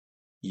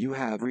You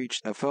have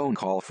reached a phone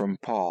call from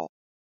Paul,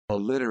 a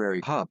Literary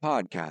Hub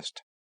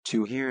podcast.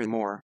 To hear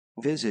more,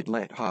 visit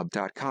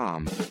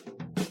lithub.com.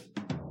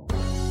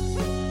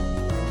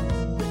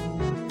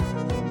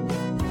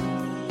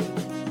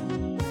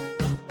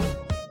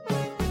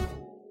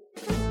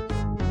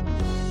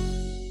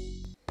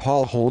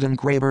 Paul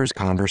Holdengraber's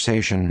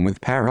conversation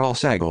with Parul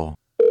Sehgal.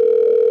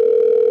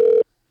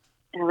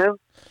 Hello,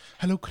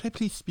 Hello, could I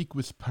please speak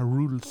with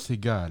Parul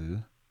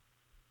Sehgal?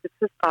 this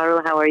is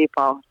Parul. How are you,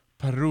 Paul?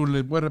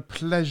 Parul, what a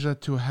pleasure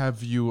to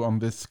have you on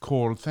this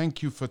call.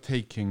 Thank you for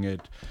taking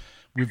it.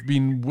 We've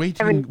been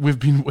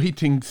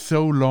waiting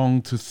so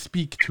long to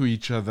speak to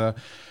each other,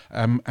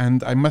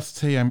 and I must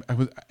say,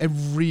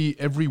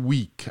 every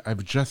week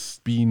I've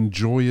just been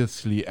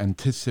joyously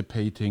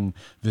anticipating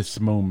this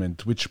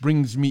moment, which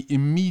brings me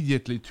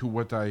immediately to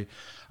what I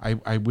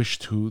wish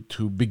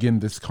to begin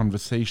this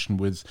conversation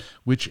with,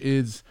 which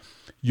is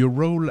your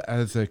role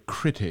as a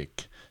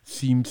critic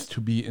seems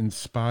to be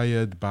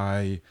inspired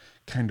by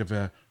kind of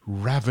a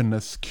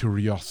ravenous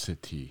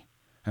curiosity.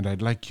 And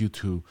I'd like you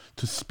to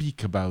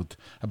speak about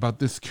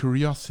this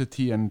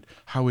curiosity and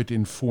how it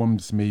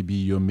informs maybe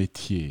your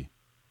métier.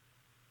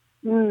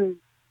 Well,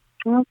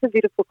 that's a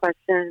beautiful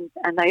question.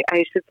 And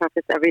I should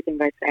preface everything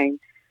by saying,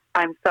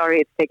 I'm sorry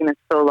it's taken us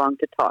so long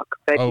to talk.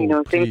 But,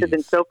 things have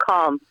been so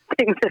calm.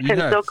 Things have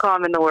been so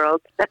calm in the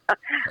world.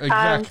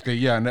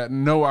 Exactly,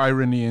 no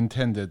irony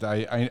intended.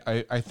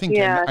 I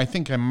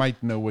think I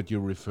might know what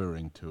you're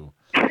referring to.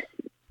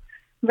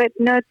 But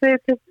no,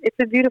 it's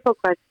a beautiful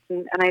question.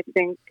 And I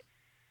think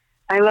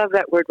I love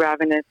that word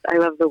ravenous. I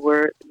love the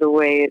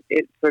way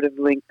it sort of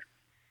links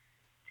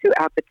to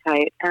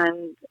appetite.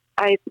 And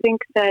I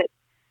think that,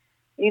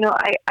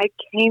 I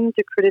came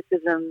to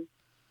criticism,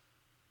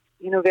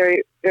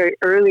 very, very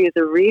early as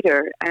a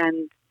reader.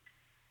 And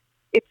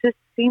it just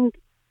seemed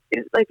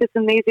like this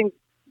amazing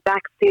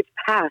backstage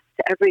pass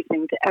to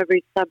everything, to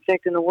every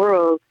subject in the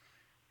world,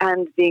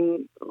 and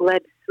being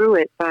led through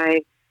it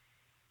by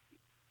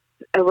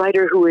a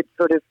writer who would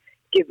sort of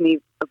give me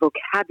a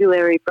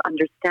vocabulary for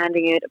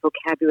understanding it, a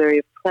vocabulary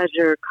of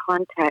pleasure,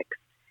 context,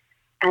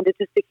 and it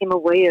just became a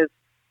way of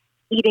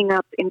eating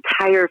up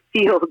entire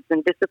fields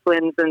and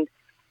disciplines. And,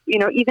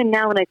 even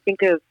now when I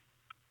think of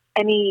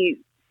any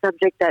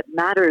subject that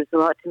matters a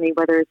lot to me,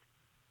 whether it's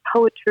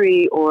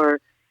poetry or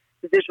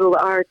the visual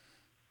arts,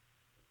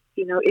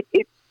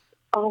 it's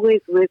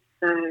always with,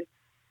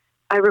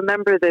 I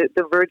remember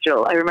the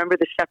Virgil, I remember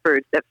the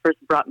shepherds that first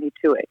brought me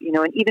to it,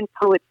 and even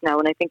poets now,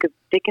 when I think of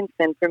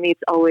Dickinson, for me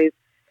it's always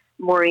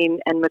Maureen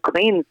and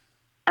MacLean's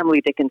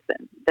Emily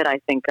Dickinson that I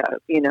think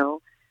of,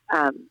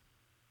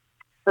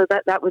 so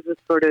that was a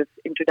sort of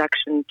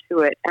introduction to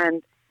it.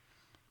 And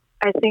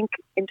I think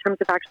in terms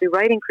of actually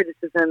writing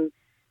criticism,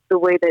 the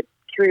way that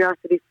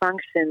curiosity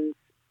functions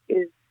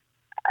is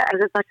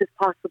as much as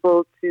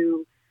possible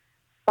to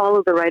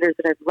follow the writers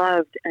that I've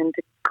loved and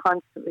to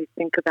constantly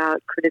think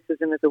about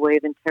criticism as a way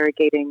of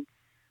interrogating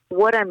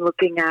what I'm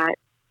looking at,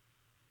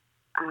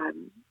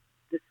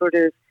 the sort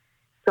of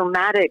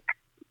somatic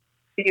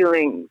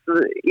feelings,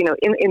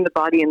 in the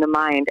body and the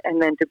mind, and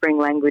then to bring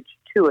language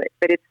to it.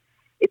 But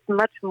it's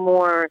much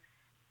more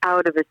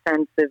out of a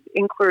sense of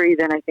inquiry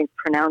than I think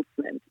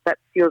pronouncement. That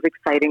feels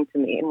exciting to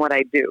me in what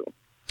I do.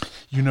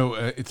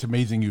 It's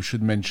amazing you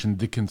should mention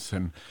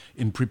Dickinson.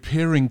 In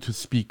preparing to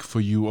speak for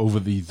you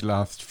over these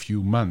last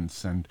few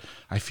months, and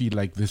I feel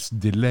like this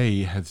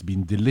delay has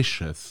been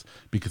delicious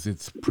because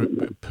it's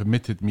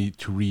permitted me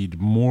to read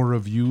more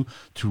of you,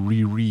 to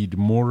reread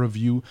more of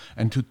you,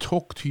 and to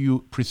talk to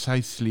you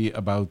precisely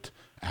about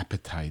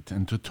appetite,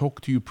 and to talk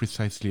to you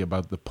precisely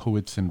about the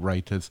poets and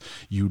writers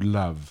you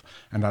love.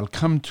 And I'll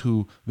come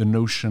to the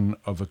notion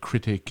of a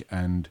critic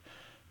and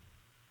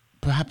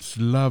perhaps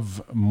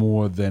love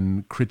more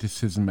than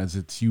criticism as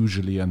it's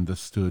usually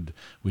understood,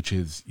 which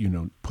is,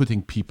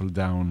 putting people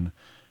down,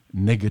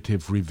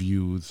 negative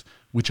reviews,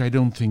 which I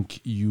don't think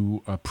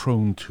you are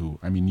prone to.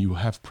 I mean, you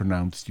have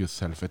pronounced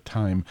yourself at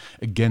time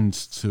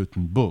against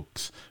certain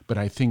books, but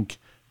I think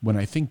when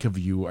I think of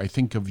you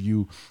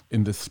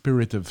in the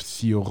spirit of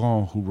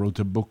Cioran, who wrote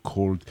a book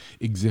called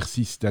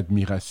Exercice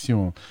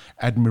d'admiration,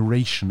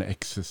 admiration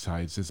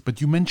exercises.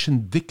 But you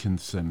mentioned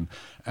Dickinson,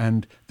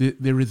 and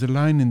there is a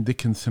line in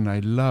Dickinson I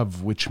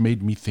love, which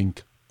made me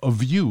think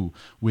of you,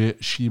 where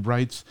she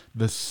writes,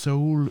 "The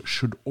soul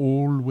should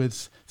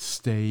always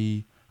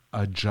stand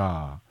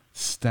ajar,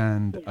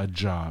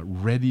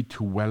 ready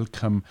to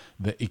welcome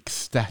the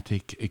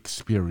ecstatic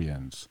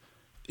experience."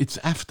 It's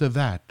after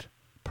that,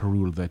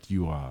 Parul, that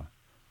you are.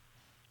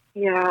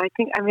 Yeah, I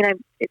think,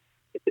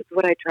 it's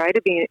what I try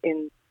to be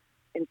in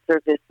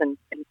service and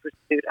in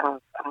pursuit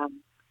of.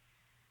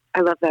 I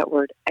love that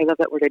word. I love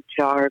that word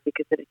ajar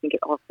because I think it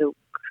also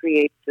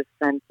creates a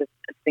sense of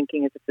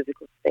thinking as a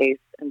physical space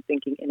and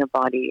thinking in a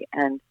body.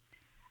 And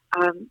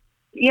I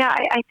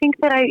think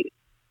that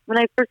when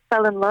I first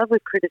fell in love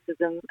with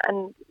criticism,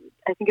 and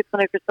I think it's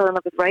when I first fell in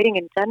love with writing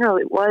in general,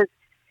 it was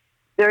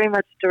very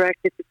much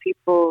directed to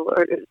people,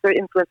 or sort of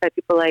influenced by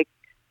people like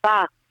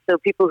Bach, so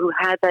people who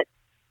had that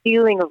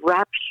feeling of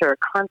rapture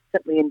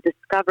constantly and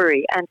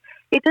discovery. And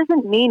it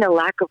doesn't mean a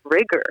lack of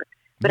rigor,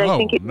 but I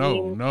think it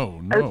means,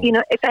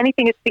 if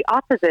anything, it's the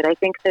opposite. I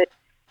think that,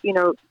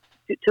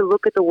 to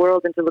look at the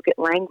world and to look at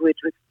language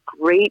with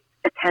great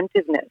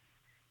attentiveness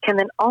can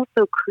then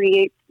also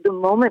create the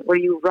moment where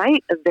you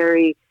write a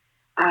very,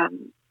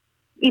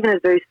 even a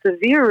very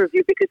severe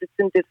review, because it's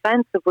in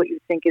defense of what you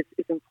think is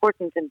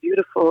important and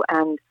beautiful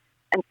and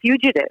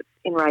fugitive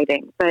in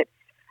writing. But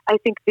I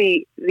think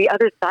the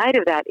other side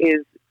of that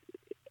is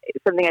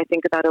something I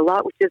think about a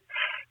lot, which is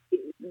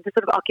the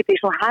sort of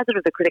occupational hazard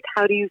of the critic.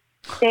 How do you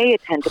stay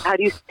attentive? How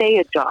do you stay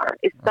ajar?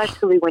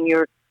 Especially when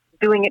you're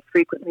doing it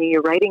frequently,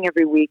 you're writing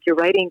every week, you're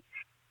writing,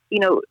 in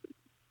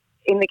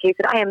the case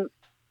that I am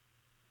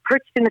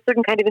perched in a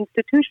certain kind of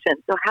institution.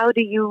 So how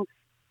do you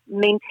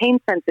maintain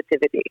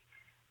sensitivity?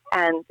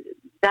 And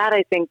that,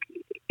 I think,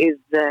 is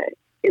the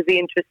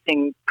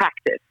interesting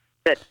practice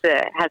that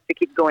has to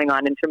keep going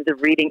on in terms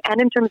of reading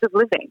and in terms of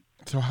living.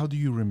 So how do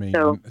you remain?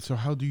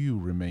 How do you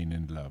remain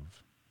in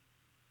love?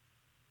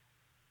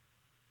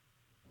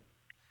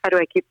 How do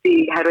I keep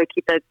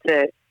that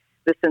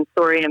the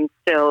sensorium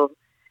still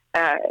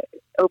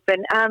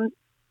open?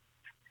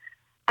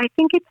 I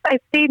think I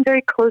stay in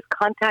very close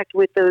contact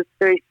with those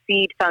very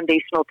seed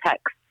foundational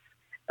texts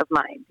of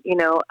mine,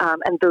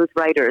 and those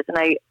writers. And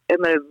I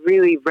am a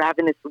really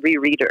ravenous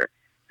rereader.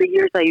 For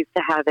years, I used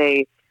to have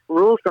a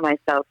rule for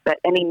myself that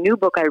any new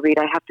book I read,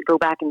 I have to go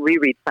back and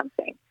reread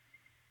something.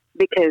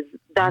 Because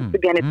that's,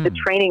 again, it's the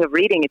training of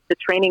reading. It's the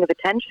training of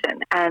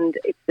attention. And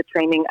it's the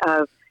training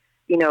of,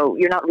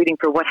 you're not reading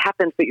for what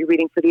happens, but you're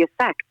reading for the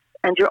effects.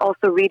 And you're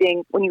also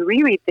reading, when you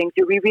reread things,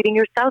 you're rereading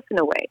yourself in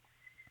a way.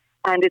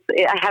 And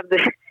I have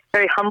the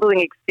very humbling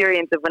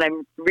experience of when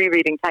I'm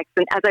rereading texts.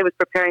 And as I was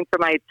preparing for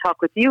my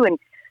talk with you and,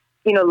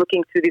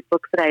 looking through these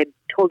books that I had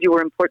told you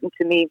were important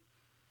to me,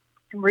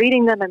 I'm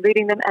reading them, and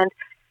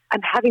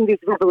I'm having these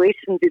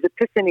revelations, these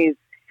epiphanies.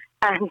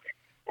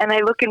 And I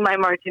look in my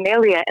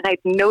marginalia and I've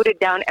noted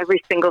down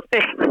every single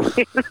thing.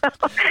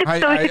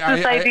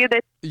 Idea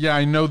that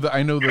I know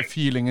the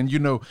feeling, and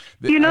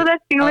that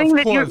feeling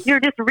that you're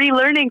just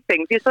relearning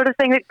things. You're sort of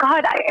saying that,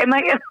 God, am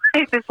I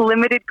this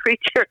limited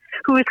creature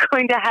who is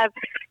going to have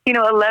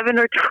 11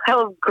 or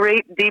 12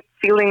 great deep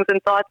feelings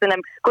and thoughts, and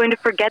I'm going to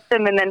forget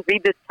them and then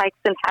read this text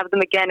and have them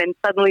again and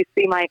suddenly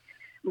see my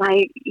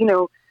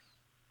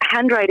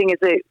handwriting as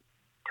a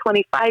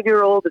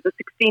 25-year-old, as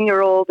a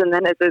 16-year-old, and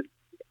then as a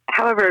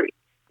however.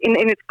 In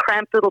its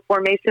cramped little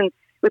formation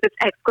with its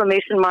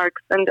exclamation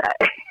marks, and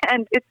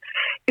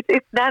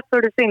it's that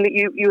sort of thing that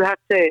you have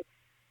to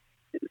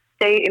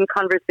stay in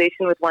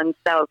conversation with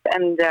oneself,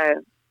 and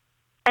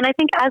I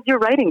think as you're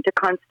writing, to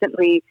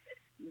constantly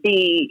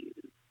be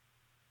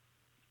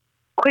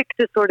quick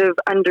to sort of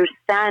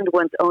understand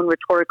one's own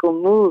rhetorical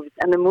moves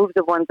and the moves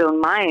of one's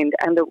own mind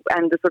and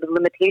the sort of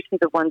limitations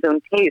of one's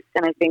own taste.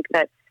 And I think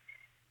that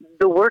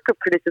the work of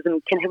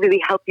criticism can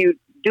really help you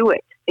do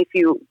it if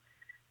you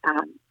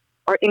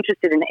are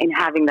interested in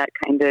having that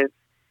kind of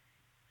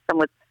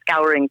somewhat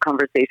scouring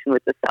conversation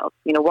with the self.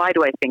 Why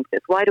do I think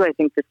this? Why do I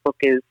think this book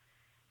is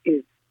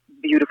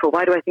beautiful?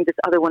 Why do I think this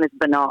other one is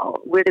banal?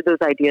 Where did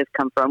those ideas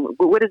come from?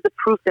 What is the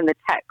proof in the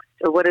text?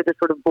 Or what are the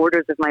sort of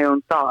borders of my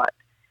own thought?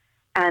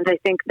 And I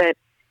think that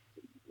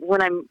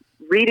when I'm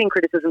reading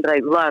criticism that I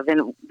love,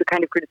 and the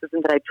kind of criticism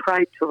that I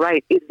try to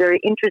write is very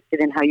interested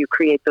in how you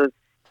create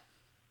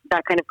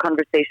that kind of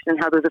conversation and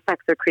how those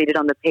effects are created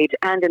on the page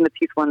and in the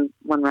piece one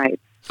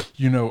writes.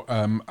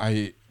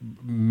 I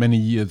many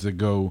years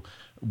ago,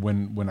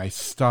 when I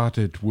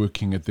started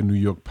working at the New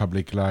York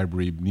Public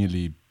Library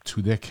nearly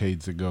 2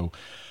 decades ago,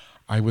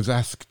 I was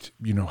asked,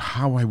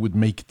 how I would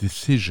make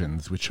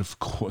decisions, which of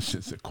course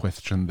is a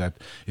question that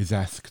is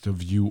asked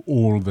of you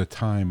all the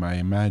time, I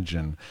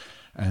imagine.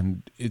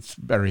 And it's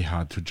very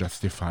hard to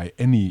justify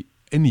any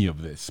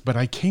of this. But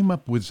I came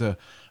up with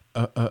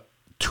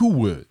two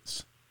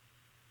words.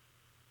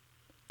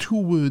 2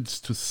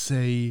 words to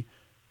say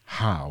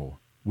how,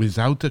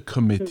 without a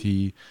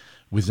committee,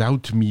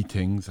 without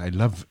meetings. I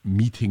love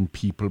meeting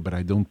people, but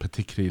I don't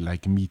particularly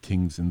like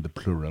meetings in the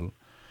plural.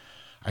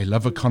 I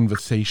love a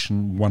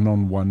conversation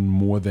one-on-one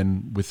more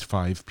than with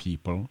 5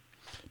 people,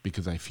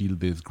 because I feel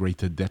there's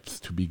greater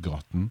depth to be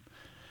gotten.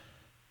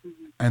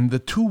 And the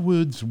 2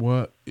 words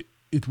were,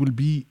 it will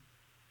be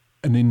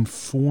an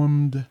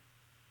informed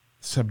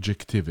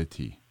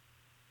subjectivity.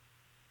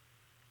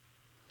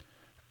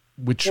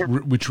 Which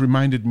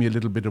reminded me a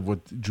little bit of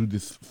what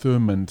Judith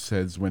Thurman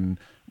says when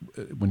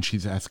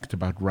she's asked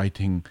about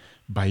writing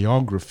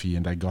biography,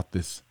 and I got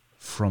this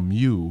from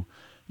you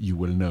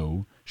will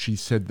know. She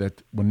said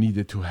that one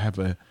needed to have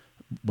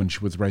when she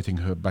was writing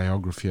her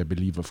biography, I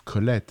believe, of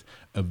Colette,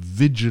 a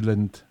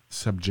vigilant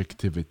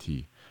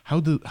subjectivity.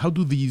 How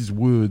do these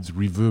words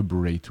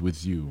reverberate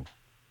with you?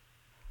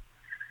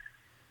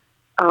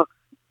 Oh,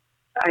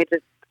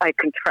 I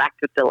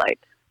contract with delight.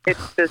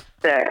 It's just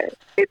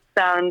it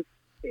sounds.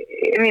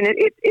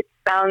 It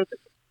sounds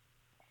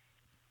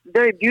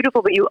very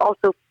beautiful, but you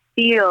also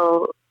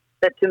feel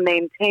that to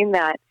maintain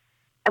that.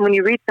 And when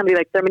you read somebody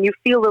like Thurman, you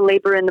feel the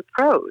labor in the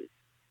prose.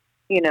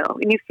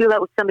 and you feel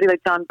that with somebody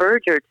like John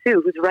Berger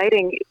too, who's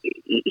writing.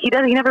 He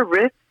never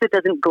riffs. It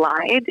doesn't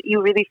glide.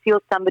 You really feel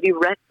somebody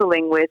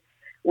wrestling with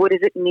what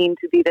does it mean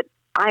to be that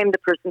I'm the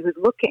person who's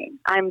looking,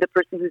 I'm the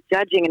person who's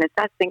judging and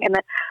assessing, and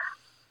that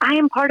I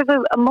am part of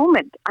a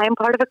moment. I am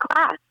part of a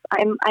class.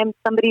 I'm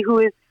somebody who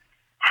has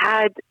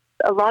had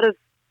a lot of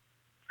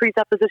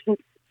presuppositions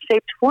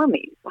shaped for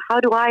me. So how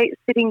do I,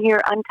 sitting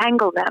here,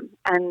 untangle them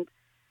and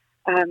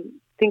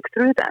think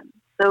through them?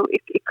 So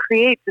it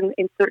creates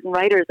in certain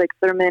writers like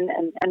Thurman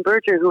and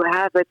Berger, who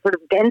have a sort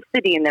of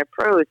density in their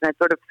prose and a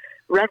sort of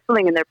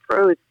wrestling in their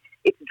prose.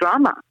 It's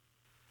drama.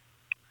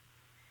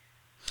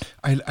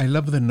 I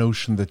love the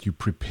notion that you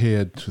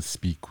prepared to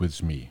speak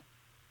with me.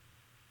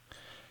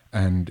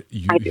 And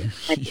you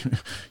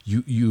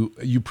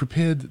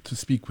prepared to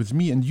speak with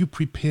me, and you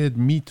prepared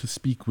me to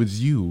speak with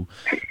you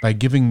by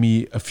giving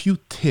me a few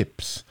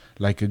tips,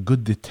 like a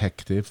good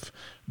detective.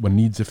 One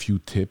needs a few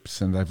tips,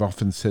 and I've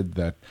often said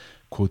that,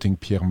 quoting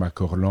Pierre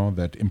Macorlan,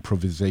 that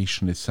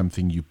improvisation is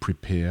something you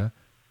prepare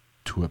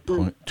to a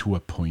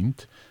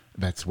point.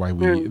 That's why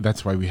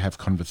we have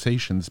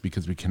conversations,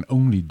 because we can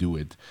only do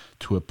it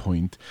to a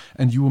point.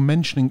 And you were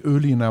mentioning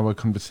early in our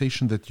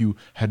conversation that you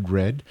had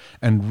read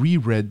and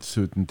reread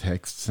certain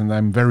texts, and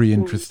I'm very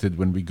interested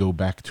when we go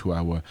back to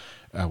our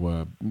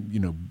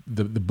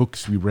the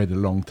books we read a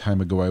long time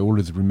ago. I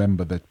always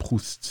remember that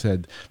Proust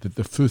said that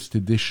the first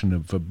edition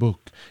of a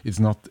book is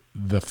not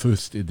the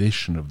first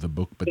edition of the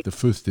book, but the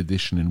first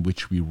edition in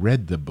which we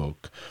read the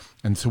book.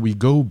 And so we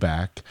go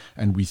back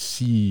and we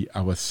see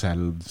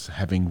ourselves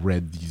having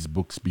read these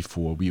books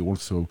before.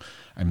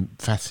 I'm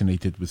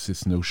fascinated with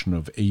this notion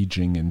of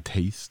aging and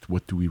taste.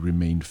 What do we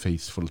remain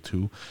faithful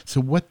to?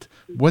 So what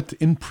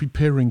in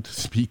preparing to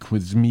speak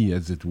with me,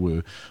 as it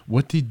were,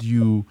 what did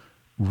you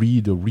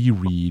read or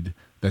reread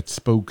that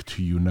spoke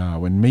to you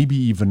now? And maybe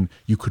even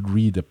you could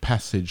read a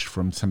passage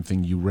from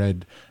something you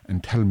read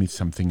and tell me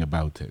something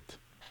about it.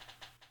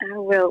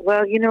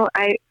 Well,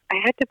 I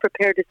had to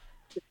prepare to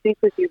speak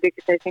with you,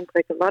 because I think,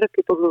 like a lot of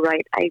people who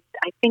write, I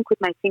think with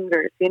my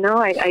fingers,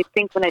 I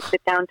think when I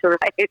sit down to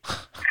write.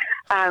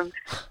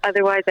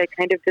 Otherwise I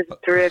kind of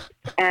just drift,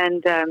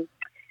 and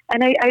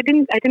I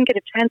didn't get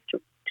a chance to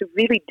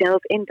really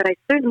delve in, but I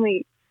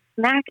certainly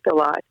snacked a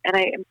lot, and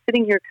I am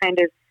sitting here kind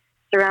of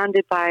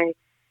surrounded by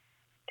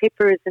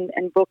papers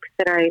and books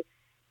that I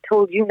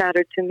told you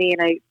mattered to me,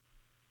 and I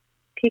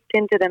peeked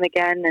into them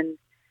again and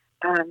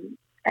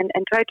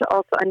tried to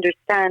also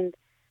understand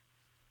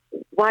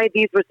why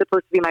these were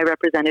supposed to be my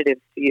representatives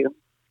to you,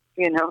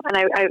 and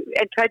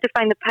I tried to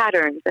find the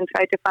patterns and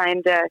tried to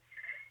find,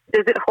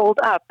 does it hold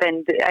up?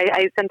 And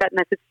I sent that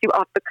message to you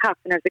off the cuff,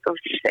 and I was like, oh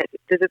shit,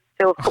 does it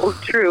still hold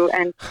true?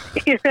 And,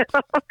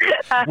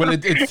 well,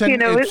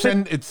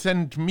 it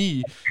sent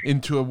me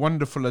into a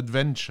wonderful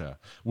adventure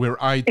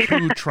where I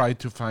too tried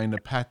to find a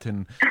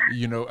pattern,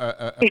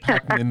 a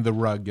pattern in the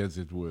rug, as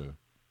it were.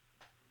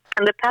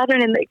 And the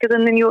pattern and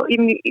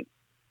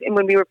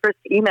when we were first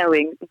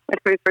emailing, when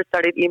we first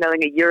started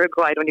emailing a year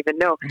ago, I don't even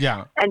know.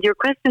 Yeah. And your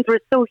questions were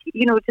so,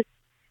 just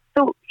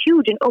so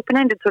huge and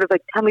open-ended, sort of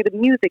like, tell me the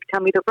music,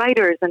 tell me the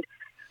writers. And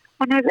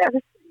I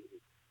was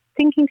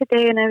thinking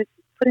today, and I was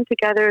putting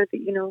together,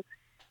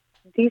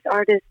 these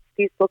artists,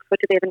 these books,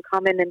 what do they have in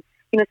common? And,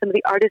 some of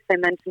the artists I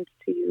mentioned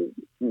to you,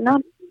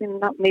 not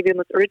maybe the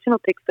most original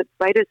picks, but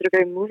writers that are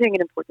very moving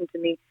and important to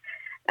me.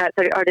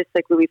 Artists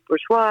like Louise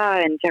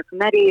Bourgeois and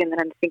Giacometti, and then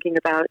I'm thinking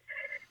about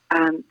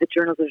the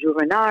journals of Jules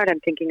Renard. I'm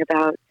thinking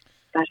about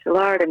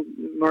Bachelard and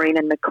Maureen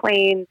and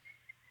McLean,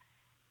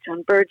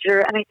 John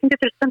Berger, and I think that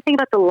there's something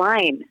about the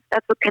line.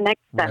 That's what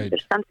connects them. Right.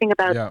 There's something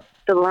about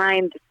the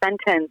line, the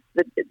sentence,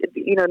 and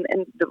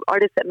the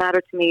artists that matter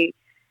to me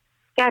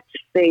sketch.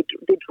 They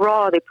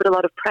draw. They put a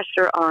lot of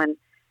pressure on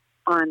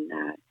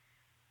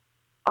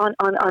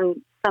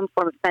some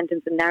form of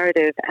sentence and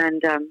narrative,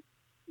 and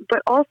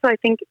but also I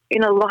think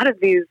in a lot of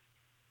these,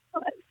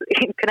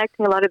 in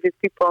connecting a lot of these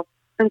people,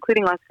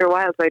 including Oscar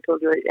Wilde, who I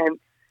told you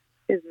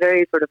is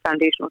very sort of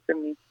foundational for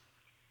me,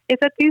 is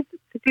that these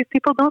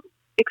people don't,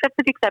 except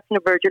with the exception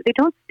of Berger, they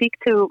don't speak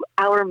to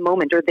our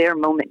moment or their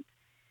moment.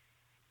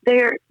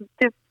 They're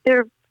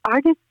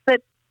artists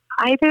that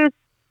either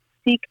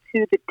speak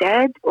to the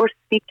dead or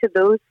speak to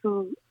those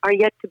who are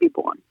yet to be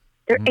born.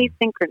 They're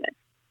asynchronous.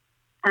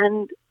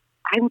 And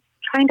I'm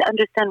trying to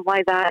understand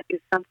why that is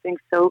something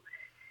so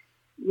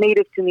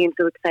native to me and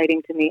so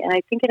exciting to me. And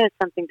I think it has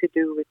something to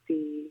do with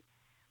the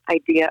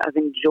idea of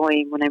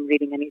enjoying, when I'm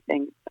reading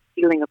anything, a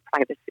feeling of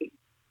privacy.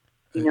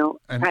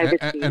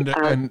 Privacy.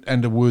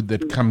 And a word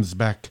that comes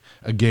back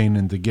again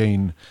and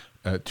again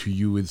to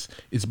you is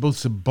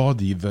both the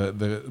body,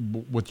 the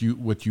what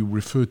you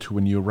refer to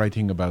when you're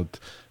writing about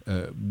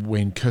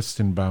Wayne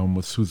Kirstenbaum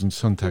or Susan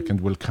Sontag,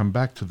 and we'll come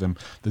back to them.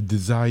 The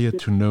desire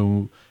to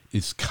know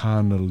is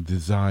carnal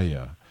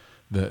desire.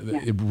 The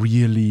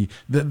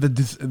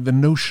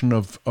notion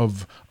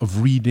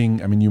of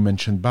reading. I mean, you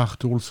mentioned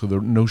Barthes also.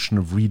 The notion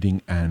of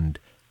reading and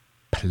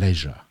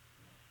pleasure.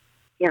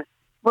 Yes.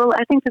 Well,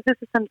 I think that this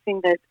is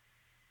something that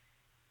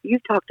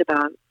you've talked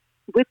about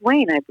with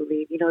Wayne. I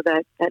believe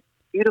that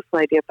beautiful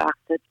idea back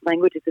that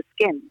language is a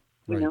skin.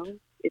 You Right. know,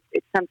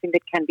 it's something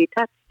that can be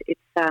touched.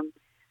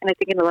 And I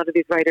think in a lot of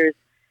these writers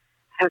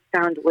have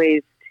found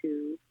ways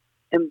to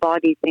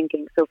embody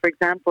thinking. So, for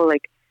example,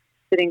 like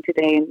sitting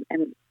today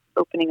and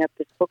opening up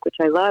this book, which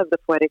I love, The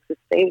Poetics of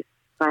Space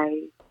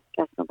by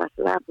Gaston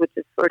Bachelard, which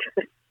is sort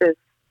of this,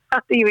 how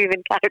do you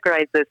even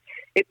categorize this?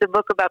 It's a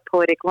book about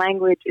poetic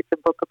language. It's a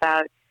book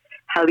about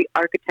how the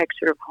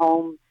architecture of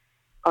home,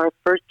 our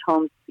first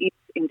home, seeps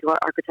into our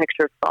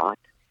architecture of thought.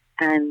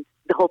 And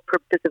the whole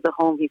purpose of the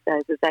home, he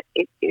says, is that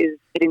it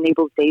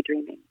enables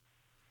daydreaming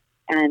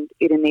and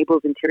it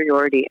enables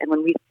interiority. And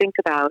when we think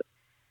about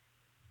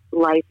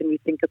life and we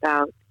think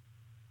about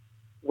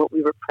what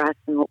we repress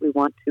and what we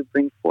want to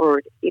bring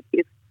forward, it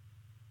is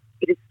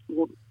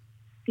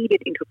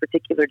seeded into a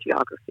particular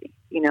geography.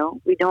 You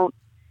know, we don't.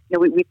 You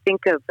know, we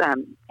think of I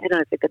don't know,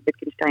 it's like a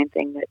Wittgenstein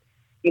thing that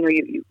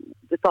you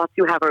the thoughts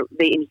you have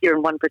they inhere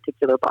in one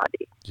particular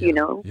body. Yeah, you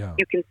know, yeah.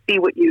 you can see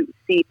what you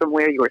see from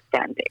where you are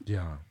standing.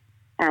 Yeah.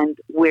 And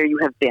where you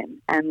have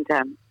been, and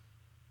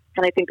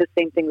I think the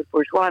same thing with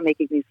Bourgeois,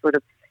 making these sort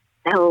of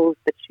cells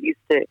that she used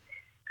to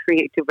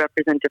create to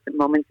represent different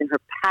moments in her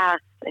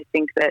past. I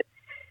think that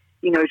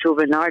Jules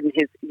Renard in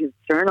his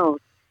journals,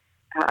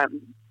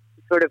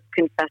 sort of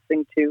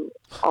confessing to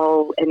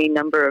any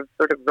number of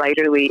sort of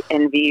writerly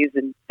envies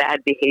and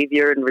bad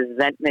behavior and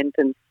resentment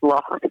and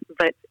sloth,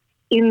 but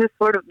in the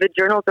sort of the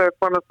journals are a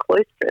form of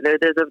cloister.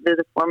 There's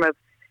a form of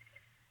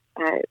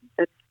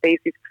that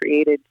space is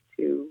created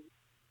to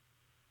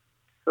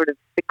sort of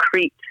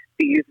secrete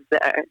these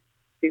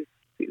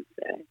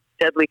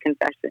deadly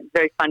confessions,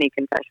 very funny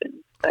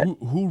confessions. But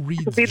Who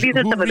reads? these are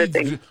some of the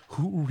things.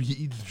 Who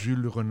reads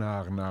Jules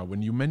Renard now?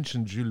 When you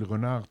mentioned Jules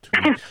Renard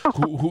to me,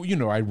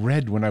 who I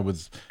read when I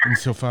was,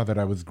 insofar that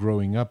I was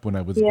growing up. When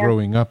I was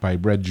growing up, I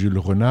read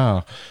Jules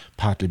Renard,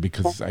 partly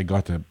because I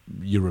got a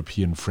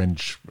European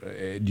French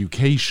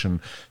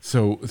education.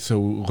 So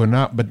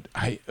Renard, but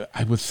I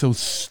was so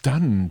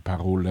stunned,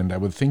 Parul, and I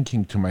was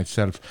thinking to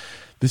myself,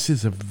 this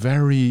is a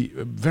very,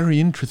 very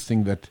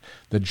interesting that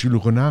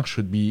Jules Renard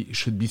should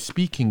be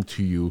speaking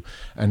to you,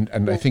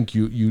 and I think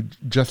you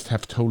just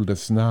have told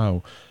us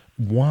now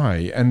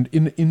why. And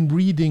in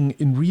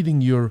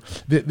reading your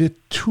the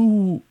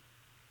two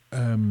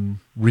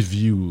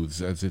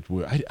reviews, as it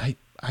were, I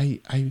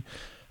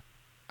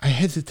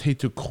hesitate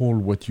to call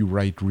what you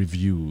write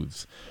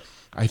reviews.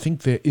 I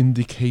think they're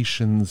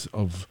indications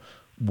of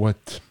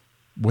what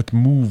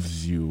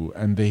moves you,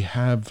 and they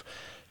have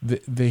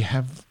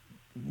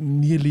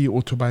nearly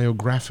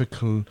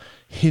autobiographical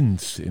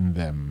hints in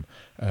them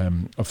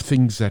of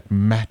things that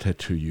matter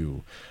to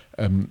you.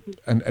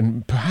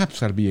 And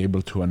perhaps I'll be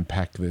able to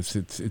unpack this.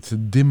 It's a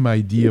dim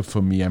idea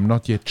for me. I'm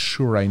not yet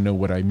sure I know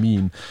what I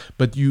mean.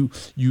 But you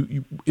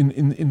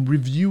in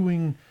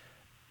reviewing,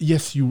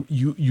 yes, you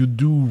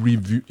do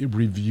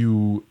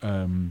review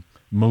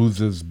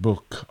Moses'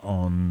 book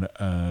on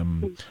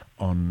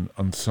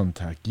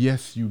Sontag.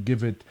 Yes, you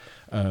give it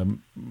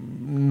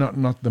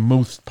not the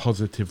most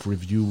positive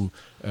review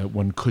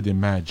one could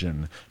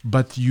imagine,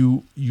 but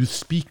you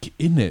speak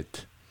in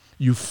it.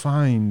 You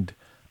find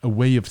a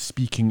way of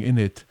speaking in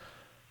it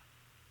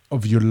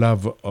of your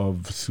love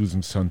of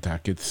Susan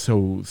Sontag. It's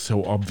so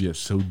obvious,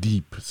 so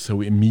deep,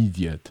 so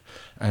immediate,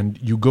 and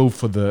you go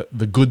for the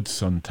good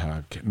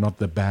Sontag, not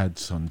the bad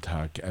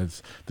Sontag,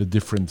 as the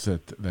difference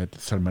that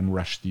Salman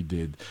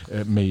Rushdie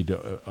made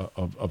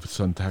of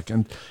Sontag.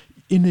 And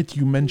in it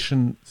you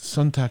mention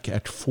Sontag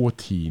at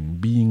 14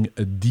 being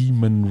a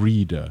demon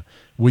reader.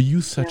 Were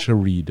you such a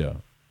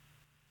reader?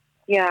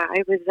 Yeah,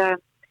 I was.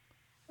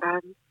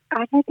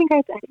 I think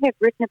I've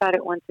written about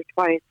it once or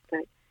twice,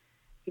 but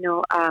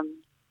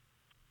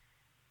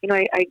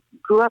I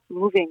grew up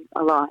moving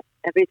a lot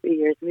every 3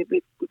 years. We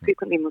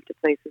frequently moved to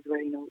places where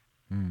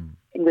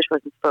English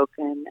wasn't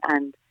spoken,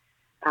 and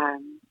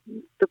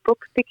the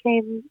books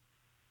became,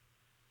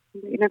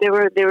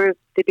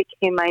 they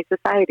became my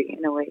society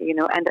in a way, and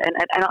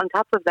on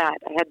top of that,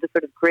 I had the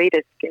sort of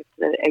greatest gift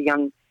that a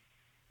young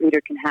reader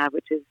can have,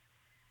 which is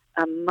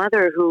a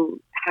mother who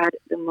had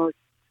the most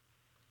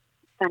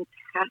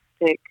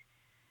fantastic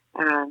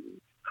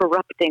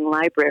corrupting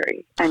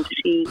library, and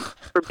she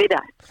forbid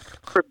us.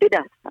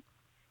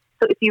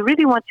 So if you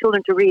really want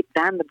children to read,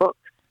 ban the books.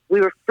 We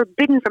were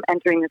forbidden from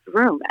entering this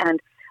room, and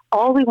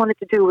all we wanted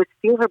to do was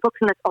steal her books,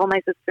 and that's all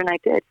my sister and I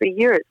did for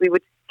years. We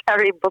would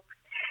carry books,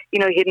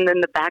 hidden in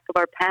the back of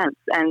our pants,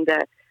 and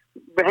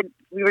read.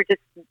 We were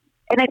just,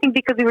 and I think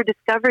because we were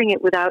discovering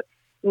it without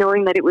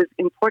knowing that it was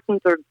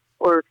important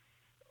or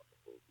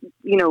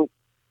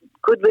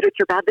good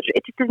literature, bad literature,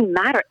 it just didn't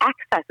matter.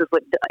 Access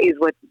is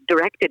what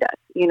directed us,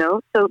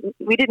 So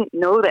we didn't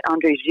know that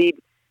André Gide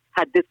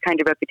had this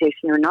kind of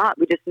reputation or not.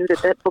 We just knew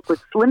that book was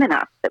slim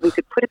enough that we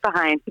could put it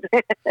behind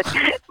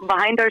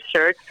our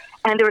shirt,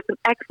 and there were some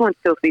excellent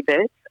filthy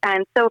bits.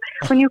 And so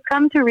when you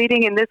come to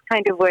reading in this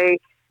kind of way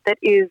that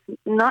is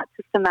not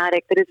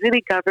systematic, that is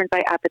really governed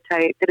by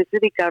appetite, that is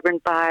really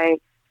governed by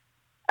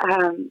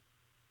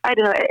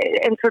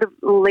and sort of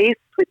laced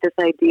with this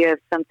idea of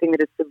something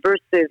that is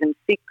subversive and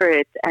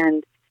secret,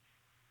 and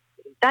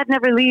that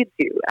never leaves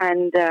you.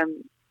 And I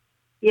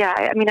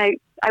mean,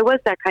 I was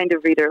that kind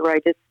of reader where I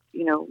just,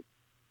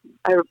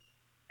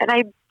 and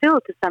I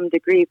still, to some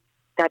degree,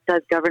 that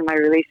does govern my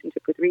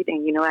relationship with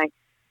reading. I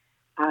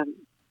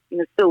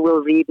still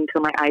will read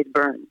until my eyes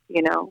burn,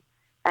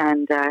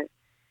 and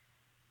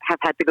have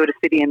had to go to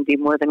City MD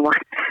more than once,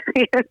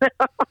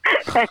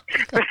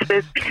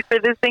 for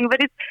this thing.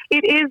 But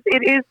it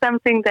is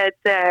something that,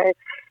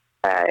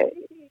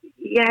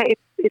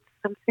 it's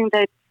something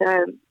that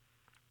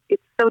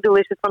it's so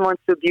delicious. One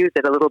wants to abuse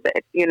it a little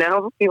bit, you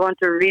want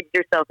to read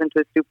yourself into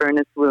a stupor and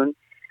a swoon.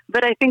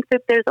 But I think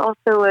that there's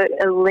also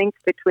a link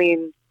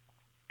between,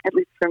 at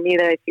least for me,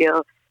 that I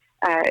feel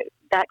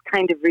that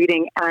kind of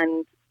reading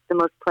and the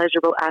most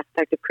pleasurable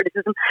aspect of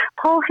criticism.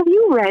 Paul, have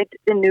you read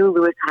the new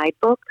Lewis Hyde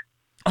book?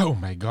 Oh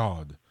my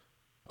God!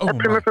 A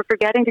Primer for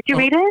Forgetting. Did you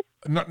read it?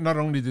 Not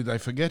only did I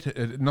forget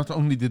it, not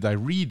only did I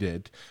read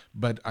it,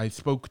 but I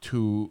spoke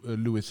to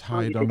Lewis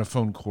Hyde on a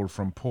phone call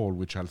from Paul,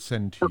 which I'll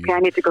send to you. Okay, I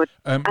need to go.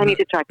 I need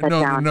to track that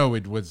down. No,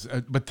 it was.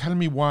 But tell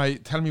me why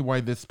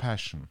this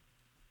passion?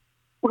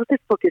 Well, this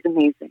book is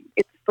amazing.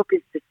 This book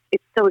is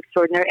it's so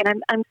extraordinary,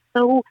 and I'm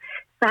so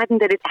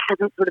saddened that it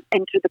hasn't sort of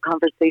entered the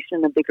conversation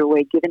in a bigger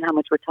way, given how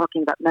much we're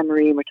talking about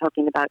memory and we're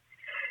talking about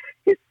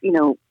this,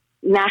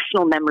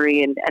 national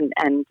memory and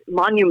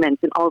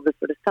monuments and all this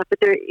sort of stuff. But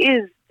there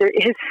is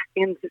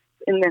in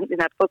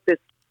that book this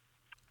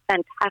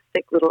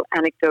fantastic little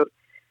anecdote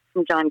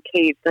from John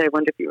Cage that I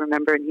wonder if you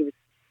remember, and he was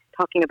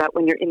talking about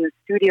when you're in the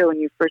studio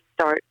and you first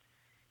start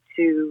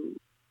to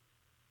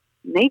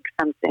make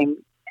something.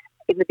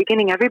 In the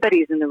beginning,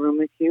 everybody's in the room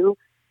with you.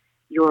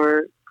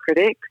 Your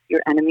critics,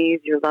 your enemies,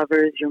 your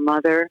lovers, your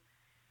mother,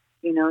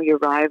 your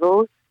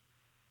rivals,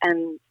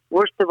 and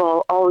worst of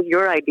all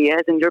your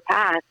ideas and your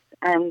past.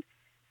 And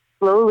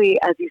slowly,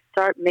 as you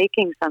start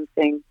making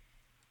something,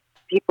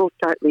 people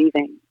start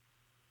leaving.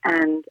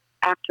 And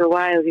after a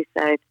while, he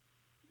said,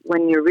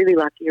 when you're really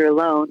lucky, you're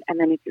alone. And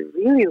then if you're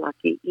really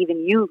lucky,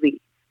 even you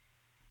leave.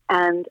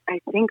 And I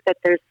think that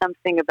there's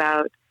something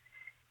about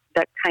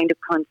that kind of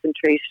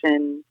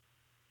concentration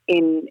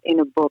in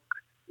a book,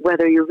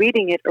 whether you're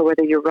reading it or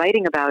whether you're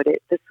writing about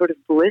it, this sort of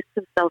bliss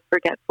of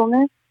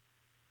self-forgetfulness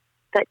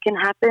that can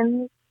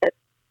happen that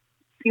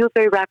feels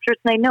very rapturous.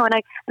 And I know, and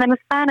I'm a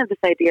fan of this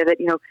idea that,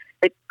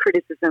 that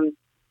criticism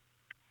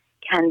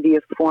can be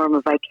a form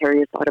of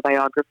vicarious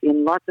autobiography.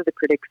 And lots of the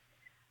critics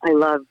I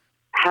love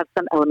have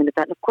some element of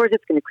that. And of course,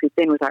 it's going to creep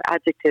in with our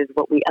adjectives,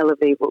 what we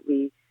elevate, what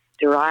we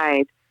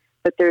deride.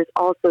 But there's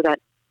also that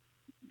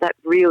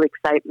real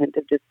excitement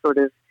of just sort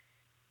of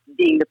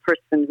being the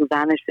person who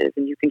vanishes,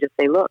 and you can just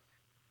say, look.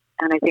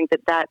 And I think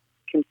that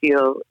can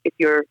feel, if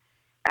you're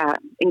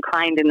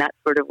inclined in that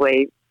sort of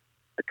way,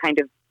 a kind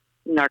of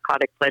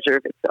narcotic pleasure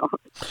of itself.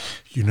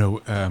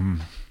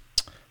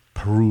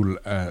 Parul,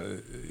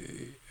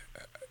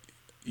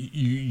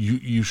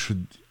 you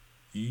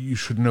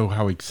should know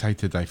how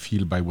excited I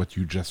feel by what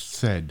you just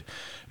said.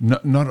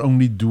 Not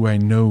only do I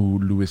know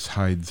Lewis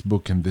Hyde's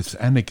book and this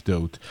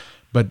anecdote,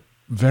 but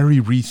very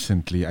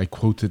recently I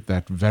quoted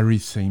that very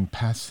same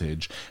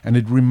passage, and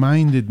it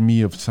reminded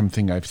me of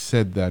something I've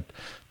said that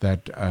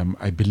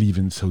I believe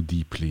in so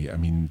deeply. I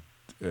mean,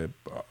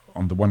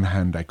 on the one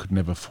hand, I could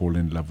never fall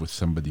in love with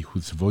somebody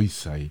whose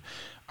voice I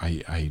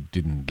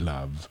didn't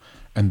love.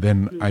 And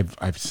then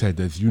I've said,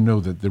 as you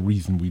know, that the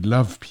reason we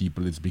love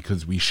people is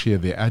because we share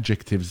their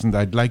adjectives. And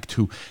I'd like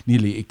to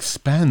nearly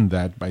expand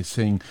that by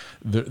saying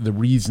the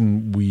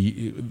reason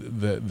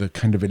the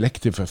kind of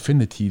elective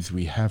affinities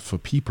we have for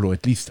people, or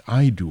at least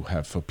I do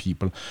have for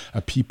people,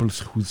 are people's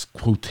whose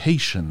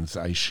quotations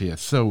I share.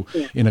 So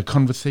in a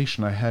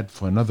conversation I had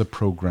for another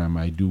program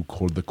I do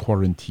called The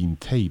Quarantine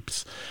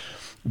Tapes,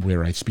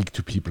 where I speak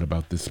to people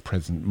about this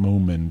present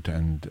moment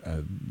and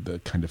the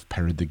kind of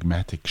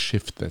paradigmatic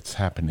shift that's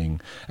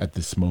happening at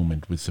this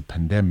moment with the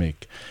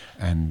pandemic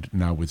and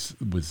now with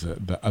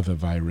the other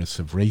virus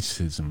of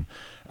racism.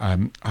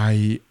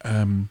 I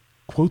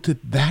quoted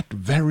that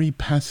very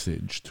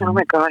passage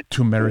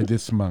to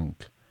Meredith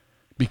Monk,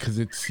 because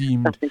it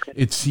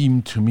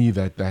seemed to me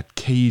that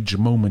Cage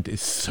moment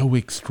is so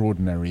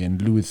extraordinary,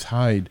 and Lewis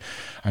Hyde,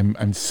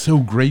 I'm so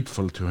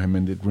grateful to him,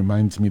 and it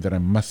reminds me that I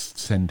must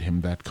send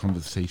him that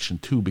conversation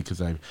too, because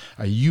I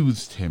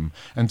used him,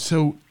 and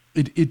so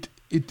it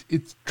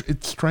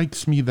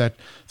strikes me that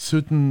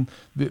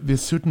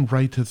there's certain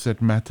writers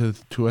that matter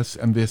to us,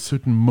 and there's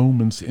certain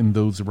moments in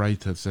those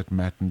writers that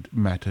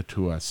matter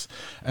to us,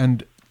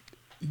 and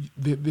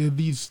there are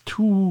these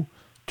two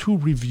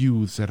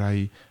reviews that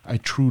I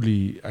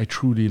truly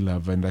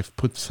love, and I've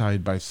put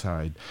side by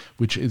side,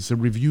 which is a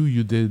review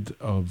you did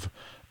of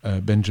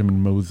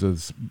Benjamin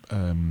Moser's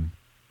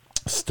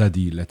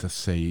study, let us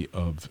say,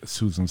 of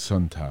Susan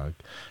Sontag,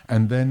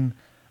 and then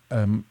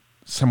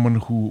someone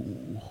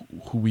who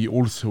we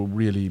also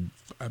really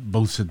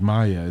both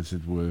admire, as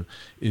it were,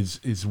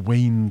 is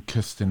Wayne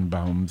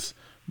Kirstenbaum's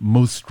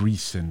most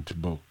recent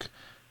book,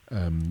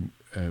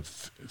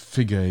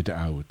 Figure It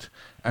Out.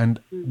 And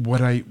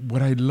what I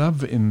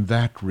love in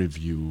that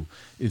review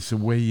is the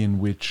way in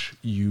which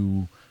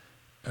you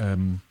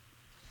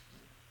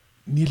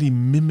nearly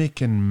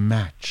mimic and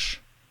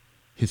match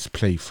his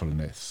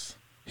playfulness,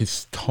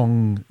 his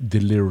tongue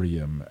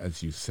delirium,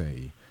 as you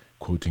say,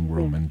 quoting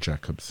Roman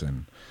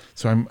Jacobson.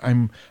 So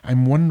I'm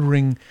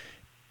wondering,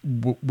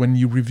 when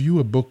you review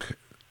a book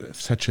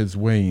such as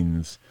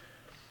Wayne's,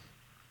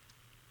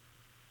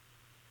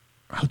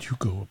 how do you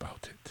go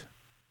about it?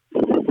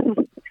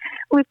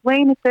 With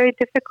Wayne, it's very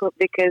difficult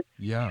because,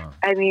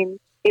 I mean,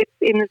 it's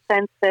in the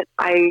sense that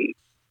I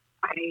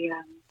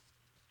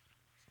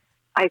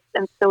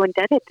am so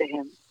indebted to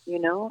him. You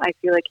know, I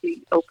feel like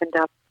he opened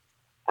up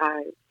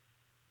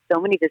so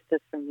many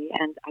vistas for me,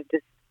 and I've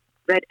just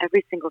read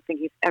every single thing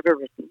he's ever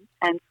written.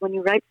 And when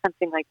you write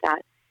something like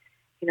that,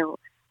 you know,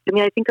 I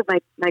mean, I think of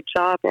my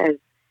job as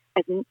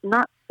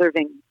not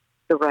serving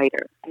the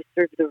writer. I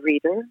serve the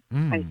reader.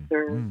 I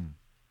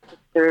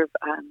serve,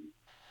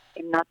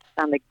 and not to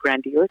sound like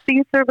grandiose, so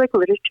you serve like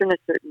literature in a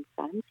certain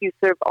sense. You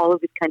serve all of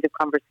these kinds of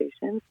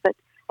conversations, but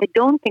I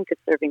don't think of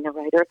serving the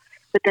writer.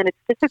 But then it's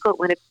difficult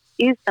when it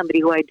is somebody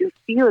who I do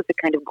feel is a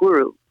kind of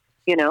guru,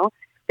 you know,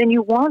 then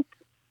you want,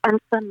 on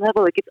some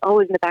level, like it's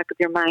always in the back of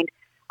your mind,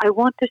 I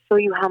want to show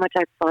you how much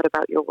I've thought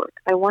about your work.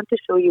 I want to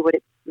show you what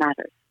it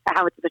matters,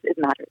 how it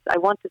matters. I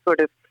want to sort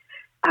of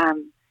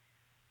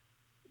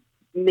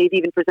maybe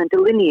even present a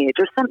lineage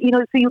or some, you know,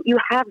 so you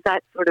have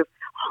that sort of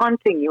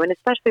haunting you, and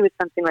especially with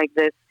something like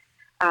this,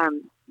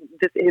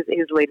 this is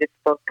his latest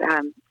book.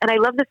 And I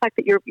love the fact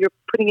that you're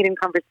putting it in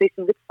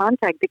conversation with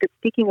Sontag, because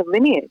speaking of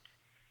lineage,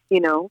 you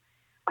know,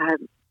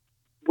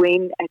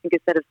 Wayne, I think,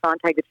 has said of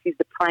Sontag that she's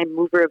the prime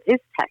mover of his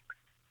text.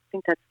 I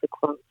think that's the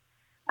quote.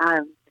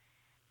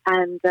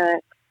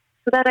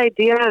 So that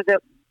idea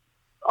that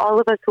all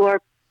of us who are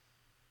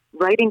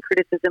writing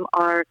criticism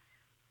are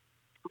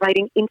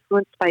writing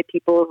influenced by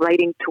people,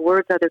 writing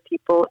towards other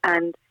people.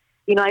 And,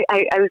 you know,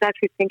 I was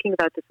actually thinking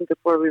about this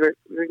before we were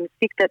going to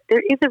speak, that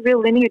there is a real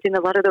lineage in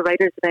a lot of the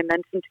writers that I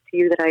mentioned to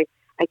you that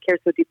I care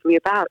so deeply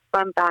about,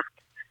 from Barthes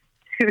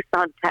to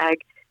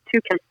Sontag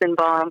to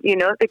Kestenbaum. You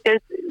know, like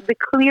there's the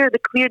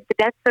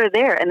debts are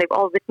there, and they've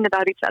all written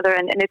about each other,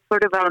 and it's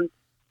sort of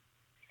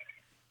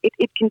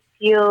it can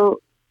feel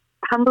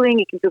humbling.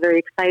 It can feel very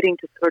exciting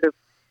to sort of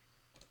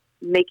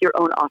make your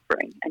own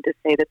offering and to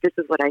say that this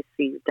is what I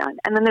see you've done.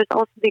 And then there's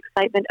also the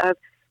excitement of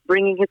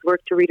bringing his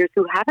work to readers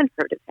who haven't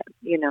heard of him,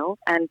 you know,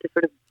 and to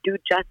sort of do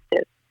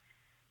justice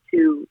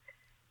to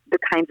the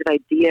kinds of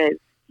ideas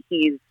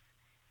he's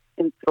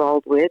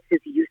enthralled with, his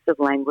use of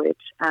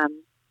language.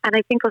 And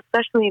I think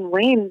especially in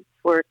Wayne's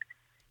work,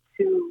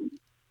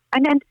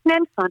 and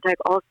Sontag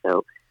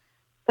also,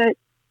 but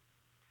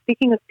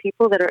speaking of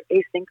people that are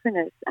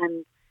asynchronous,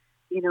 and,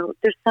 you know,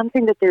 there's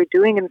something that they're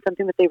doing and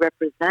something that they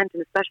represent,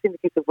 and especially in the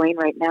case of Wayne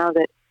right now,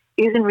 that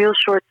is in real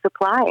short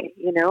supply,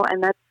 you know,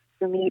 and that's,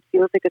 for me, it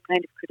feels like a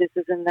kind of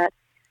criticism that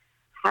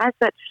has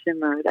that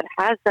shimmer, that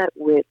has that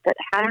wit, that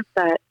has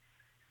that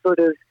sort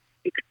of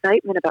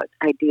excitement about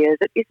ideas,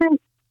 that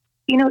isn't,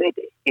 you know,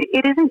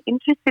 it isn't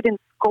interested in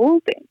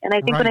scolding. And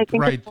I think when I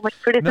think of so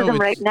much criticism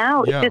right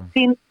now, it just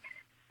seems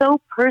so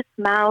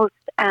purse-mouthed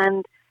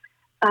and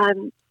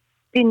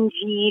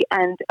stingy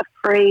and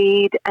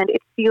afraid, and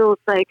it feels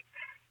like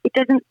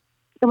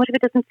so much of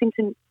it doesn't seem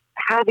to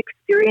have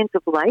experience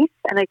of life.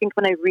 And I think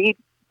when I read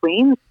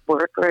Wayne's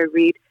work, or I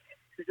read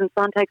Susan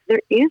Sontag's,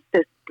 there is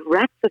this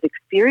breadth of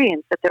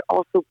experience that they're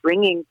also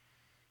bringing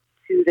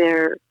to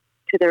their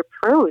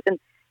prose. And,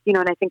 you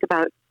know, and I think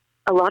about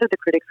a lot of the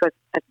critics who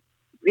have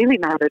really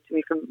mattered to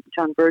me, from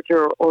John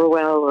Berger or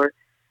Orwell, or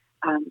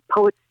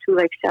poets too,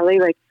 like Shelley.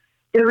 Like,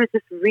 there was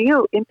this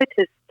real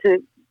impetus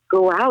to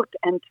go out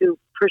and to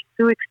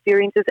pursue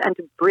experiences and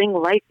to bring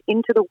life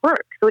into the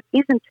work. So it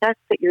isn't just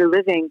that you're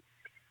living,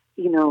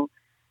 you know,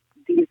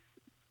 these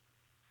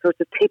sorts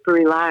of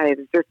papery lives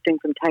drifting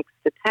from text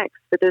to text,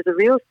 but there's a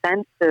real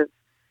sense of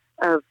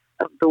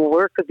the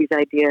work of these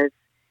ideas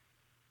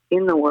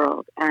in the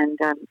world. And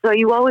so I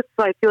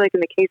feel like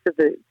in the case of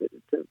the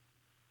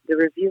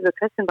reviews of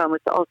Kestenbaum,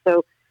 was to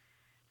also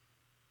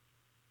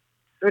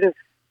sort of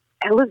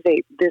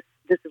elevate this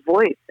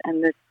voice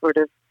and this sort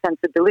of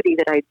sensibility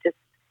that I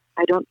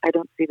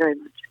don't see very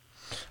much.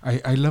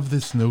 I love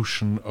this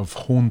notion of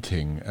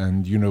haunting,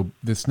 and, you know,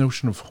 this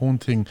notion of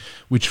haunting,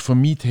 which for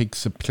me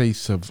takes a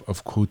place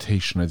of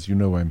quotation. As you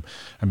know, I'm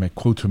a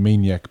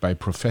quotomaniac by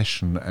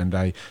profession,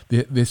 and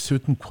there's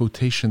certain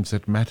quotations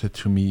that matter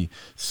to me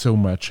so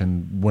much.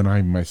 And when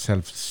I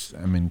myself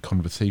am in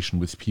conversation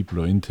with people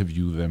or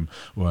interview them,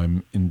 or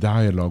I'm in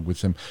dialogue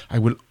with them, I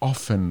will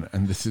often,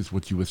 and this is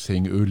what you were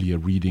saying earlier,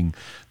 reading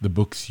the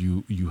books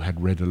you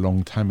had read a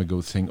long time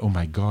ago, saying, oh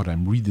my God,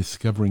 I'm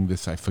rediscovering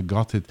this, I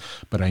forgot it,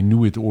 but I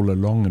knew it all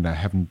along, and I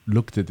haven't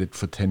looked at it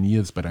for 10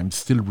 years, but I'm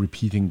still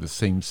repeating the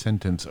same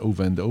sentence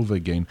over and over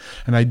again.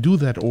 And I do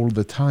that all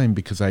the time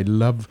because I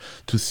love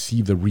to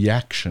see the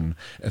reaction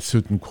a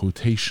certain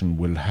quotation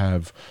will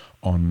have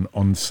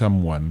on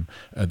someone,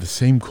 the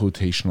same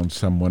quotation on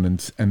someone,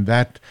 and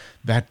that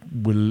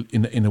will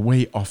in a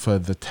way offer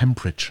the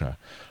temperature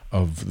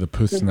of the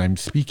person I'm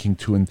speaking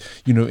to. And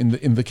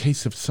in the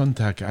case of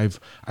Sontag,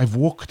 I've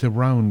walked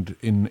around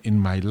in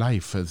my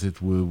life, as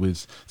it were,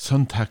 with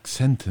Sontag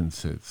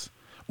sentences,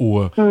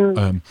 or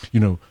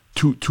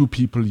two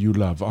people you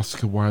love,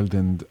 Oscar Wilde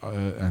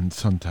and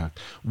Sontag.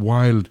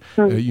 Wilde,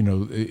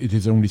 it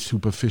is only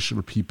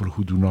superficial people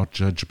who do not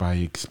judge by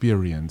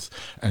experience,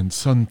 and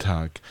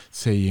Sontag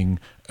saying,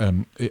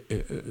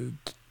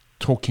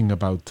 talking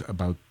about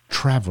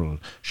travel,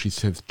 she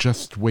says,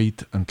 just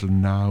wait until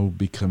now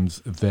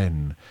becomes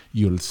then.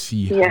 You'll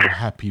see how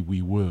happy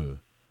we were.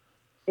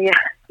 Yeah.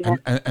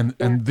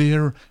 And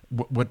there,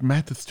 what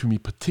matters to me,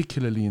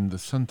 particularly in the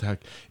Sontag,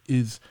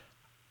 is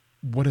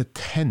what a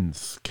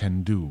tense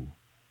can do.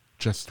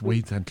 Just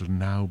wait until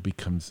now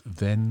becomes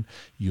then.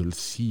 You'll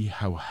see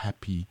how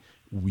happy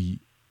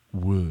we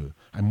were.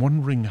 I'm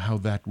wondering how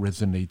that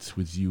resonates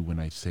with you when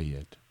I say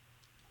it.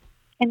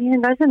 I mean,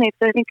 it resonates.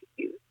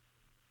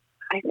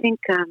 I think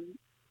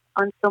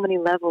on so many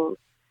levels,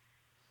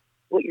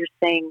 what you're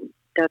saying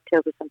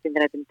dovetails with something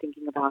that I've been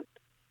thinking about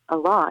a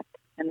lot,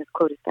 and this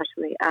quote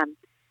especially.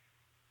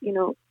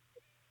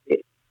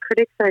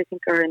 Critics, I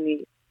think, are in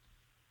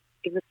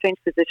the strange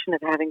position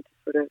of having to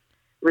sort of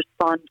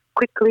respond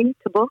quickly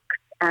to books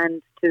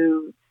and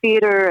to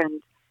theater,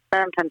 and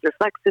sometimes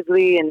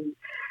reflexively,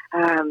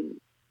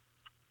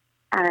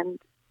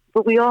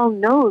 but we all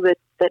know that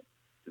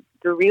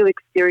the real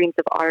experience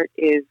of art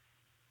it's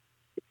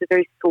a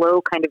very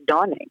slow kind of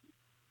dawning.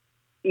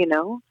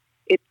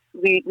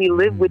 We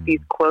live with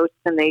these quotes,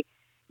 and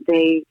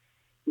they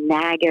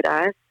nag at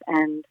us,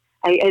 and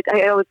I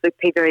always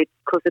pay very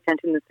close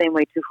attention in the same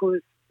way to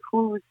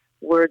whose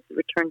words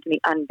return to me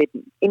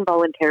unbidden,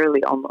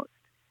 involuntarily almost,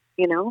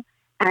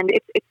 and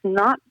it's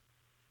not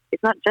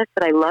just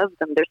that I love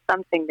them. There's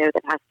something there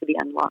that has to be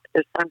unlocked.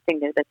 There's something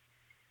there that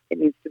it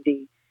needs to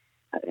be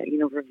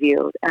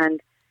revealed, and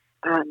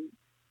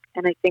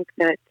I think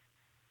that,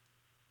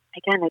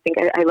 again,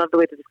 I love the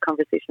way that this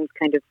conversation is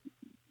kind of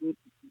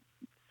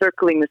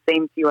circling the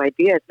same few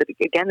ideas, but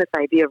again, this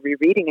idea of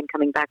rereading and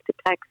coming back to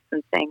text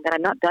and saying that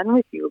I'm not done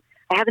with you.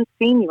 I haven't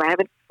seen you. I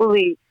haven't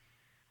fully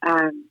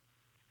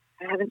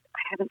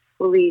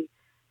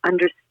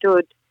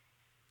understood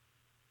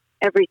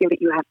everything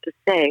that you have to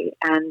say,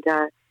 and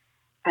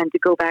to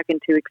go back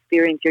and to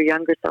experience your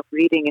younger self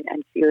reading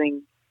and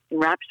feeling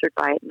enraptured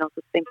by it, and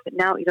also think that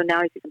now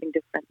I see something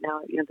different.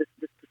 Now this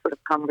sort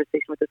of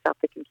conversation with the self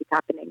that can keep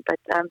happening. But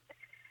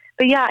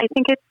yeah, I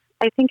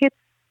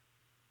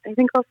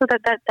think also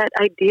that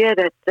idea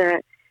that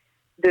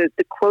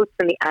the quotes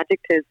and the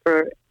adjectives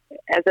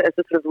as a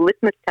sort of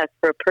litmus test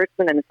for a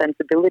person and a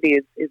sensibility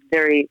is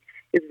very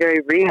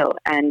real,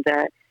 and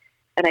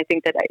I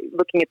think that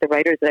looking at the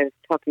writers that I was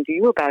talking to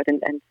you about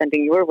and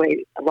sending your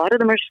way, a lot of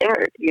them are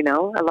shared.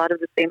 A lot of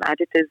the same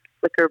adjectives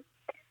flicker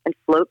and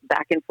float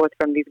back and forth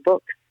from these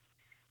books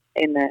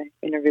in a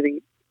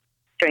really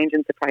strange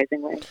and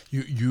surprising way.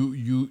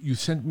 You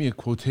sent me a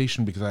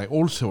quotation because I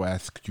also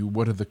asked you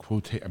what are the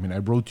quotations. I mean, I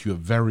wrote you a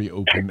very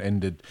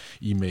open-ended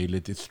email.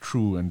 It is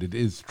true, and it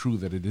is true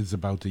that it is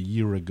about a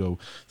year ago.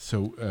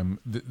 So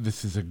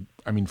this is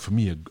for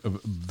me, a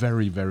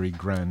very, very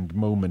grand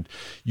moment.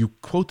 You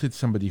quoted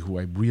somebody who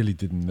I really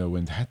didn't know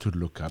and had to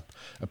look up,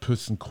 a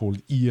person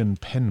called Ian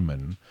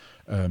Penman,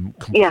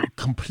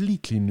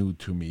 completely new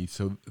to me.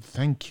 So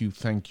thank you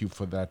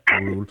for that,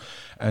 Parul.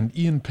 And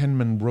Ian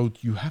Penman wrote,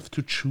 you have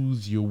to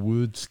choose your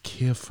words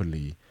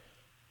carefully,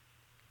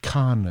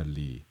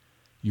 carnally.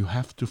 You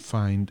have to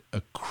find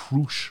a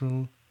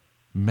crucial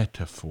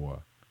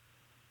metaphor.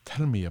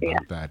 Tell me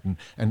about that, and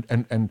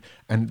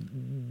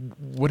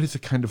what is the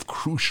kind of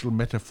crucial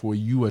metaphor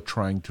you are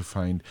trying to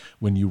find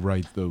when you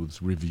write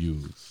those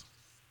reviews?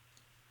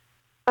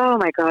 Oh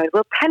my God!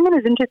 Well, Penman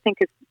is interesting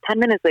because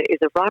Penman is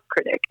a rock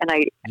critic, and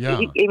he's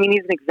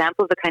an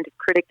example of the kind of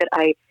critic that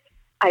I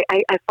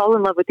fall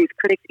in love with these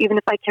critics, even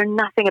if I care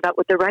nothing about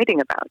what they're writing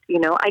about.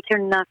 I care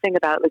nothing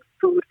about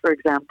food, for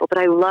example, but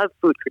I love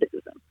food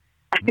criticism.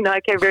 I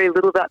care very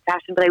little about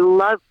fashion, but I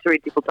love to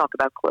read people talk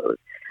about clothes.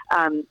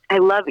 I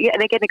love,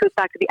 and again, it goes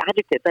back to the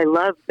adjectives. I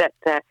love that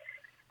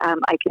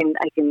I can,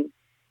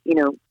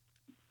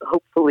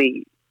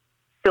 hopefully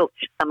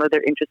filch some of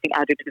their interesting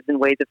adjectives and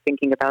ways of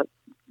thinking about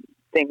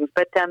things.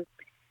 But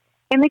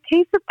in the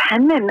case of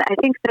Penman, I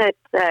think that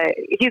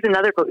he's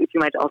another quote which you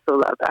might also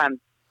love.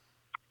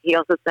 He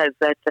also says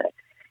that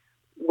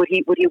what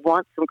he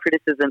wants from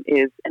criticism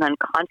is an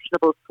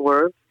unconscionable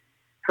swerve,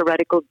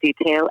 heretical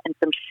detail, and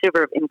some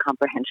shiver of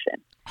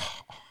incomprehension,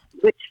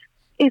 which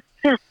is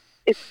just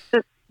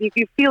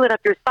you feel it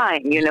up your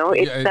spine,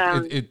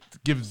 It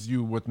gives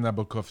you what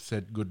Nabokov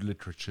said good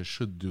literature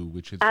should do,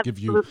 which is give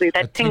you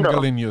a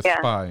tingle in your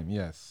spine.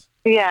 Yes.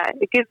 Yeah,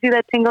 it gives you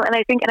that tingle, and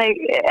I think,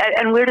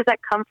 and where does that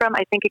come from?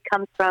 I think it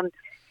comes from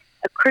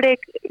a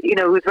critic,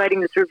 who's writing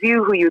this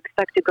review, who you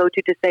expect to go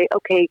to say,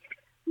 okay,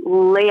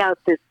 lay out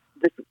this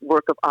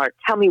work of art.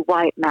 Tell me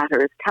why it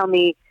matters. Tell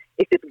me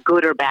if it's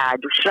good or bad.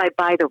 Should I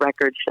buy the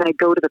record? Should I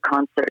go to the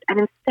concert?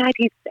 And instead,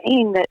 he's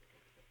saying that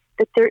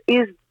there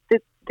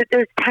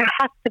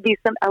has to be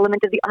some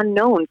element of the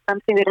unknown,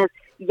 something that has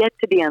yet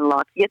to be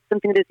unlocked, yet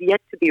something that is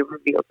yet to be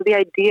revealed. So the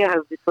idea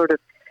of this sort of,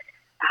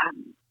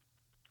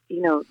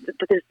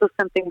 that there's still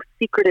something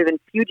secretive and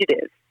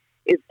fugitive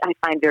is, I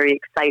find, very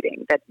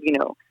exciting. That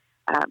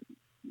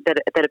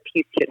that a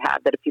piece should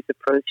have, that a piece of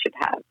prose should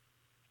have.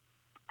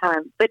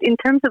 But in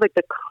terms of like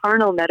the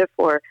carnal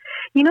metaphor,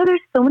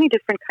 there's so many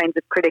different kinds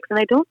of critics, and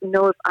I don't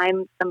know if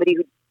I'm somebody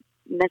who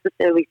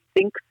necessarily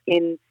thinks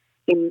in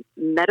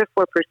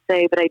metaphor per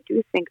se, but I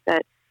do think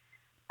that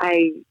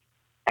I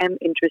am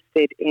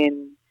interested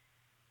in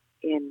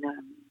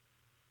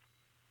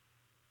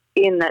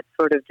that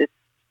sort of just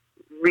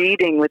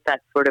reading with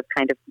that sort of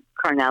kind of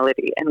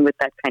carnality and with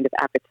that kind of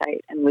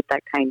appetite and with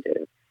that kind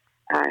of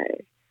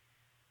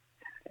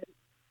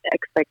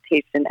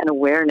expectation and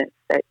awareness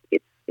that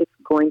it's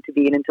going to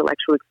be an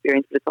intellectual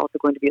experience, but it's also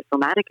going to be a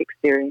somatic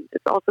experience.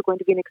 It's also going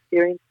to be an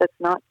experience that's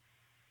not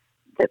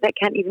that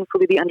can't even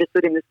fully be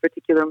understood in this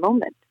particular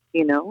moment,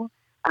 and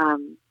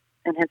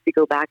hence we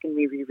go back and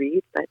we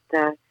reread. But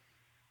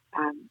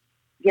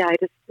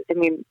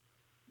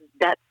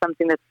that's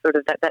something that's sort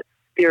of that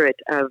spirit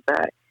of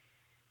that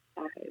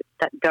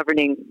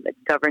governing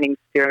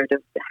spirit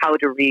of how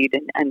to read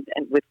and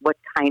with what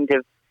kind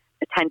of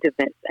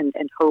attentiveness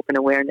and hope and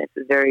awareness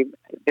is very,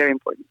 very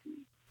important to me.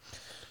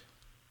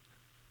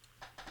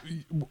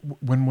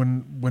 When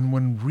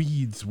one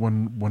reads,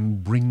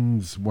 one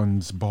brings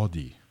one's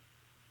body.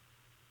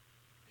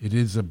 It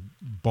is a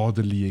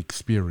bodily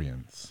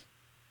experience.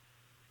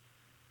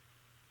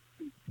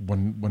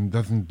 One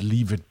doesn't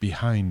leave it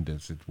behind,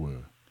 as it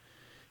were.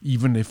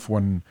 Even if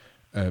one,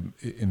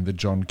 in the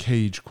John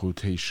Cage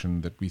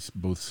quotation that we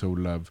both so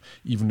love,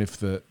 even if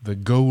the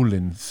goal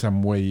in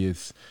some way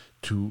is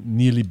to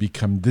nearly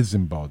become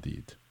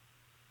disembodied.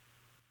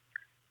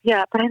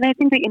 Yeah, but I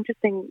think the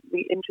interesting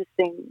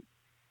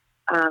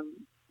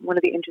one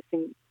of the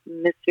interesting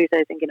mysteries,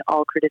 I think, in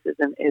all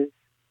criticism is,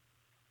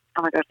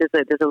 oh my gosh,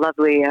 there's a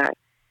lovely,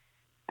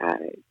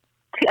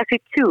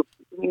 actually two.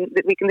 I mean,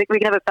 we can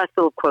have a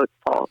festival of quotes,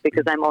 Paul,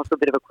 because I'm also a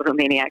bit of a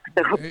quotomaniac.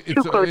 So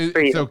two quotes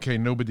for you. It's okay.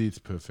 Nobody's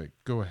perfect.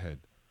 Go ahead.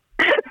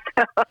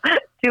 So,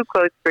 two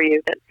quotes for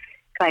you that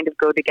kind of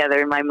go together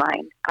in my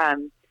mind.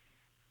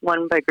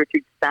 One by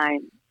Gertrude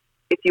Stein: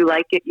 "If you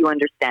like it, you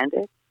understand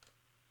it."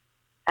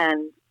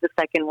 And the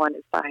second one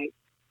is by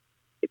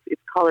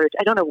it's Coleridge.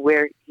 I don't know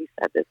where he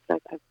said this,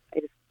 but I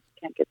just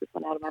can't get this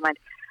one out of my mind.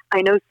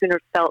 "I no sooner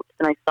felt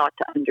than I sought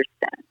to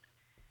understand."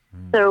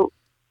 So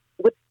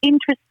what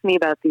interests me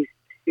about these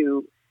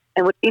two,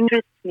 and what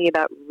interests me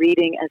about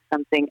reading as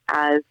something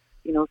as,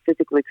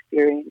 physical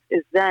experience,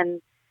 is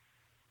then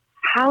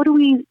how do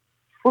we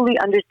fully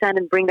understand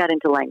and bring that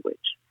into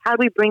language? How do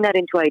we bring that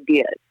into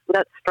ideas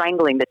without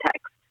strangling the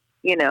text,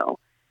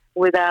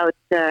 without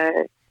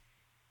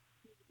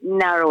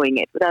narrowing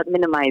it, without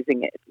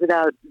minimizing it,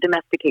 without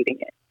domesticating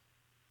it?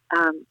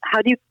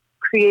 How do you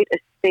create a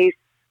space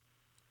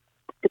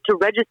to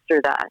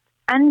register that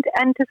and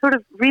to sort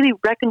of really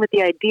reckon with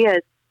the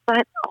ideas,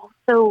 but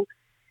also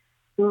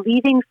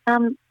leaving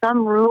some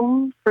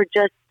room for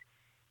just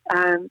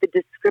the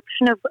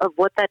description of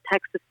what that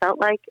text has felt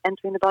like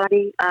entering the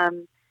body?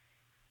 And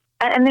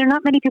there are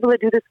not many people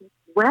that do this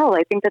well.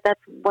 I think that's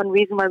one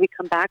reason why we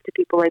come back to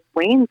people like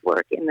Wayne's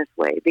work in this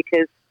way,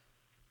 because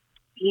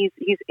he's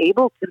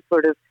able to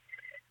sort of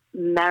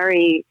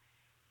marry,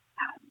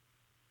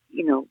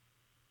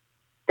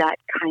 that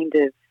kind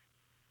of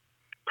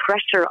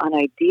pressure on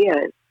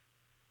ideas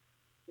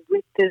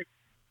with this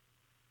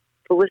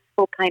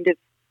blissful kind of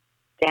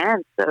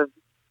dance of,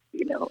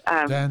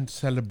 dance,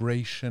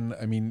 celebration.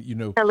 I mean,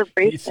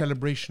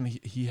 celebration.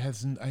 He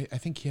hasn't. I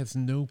think he has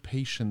no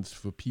patience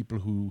for people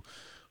who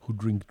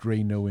drink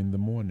Drano in the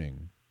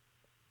morning.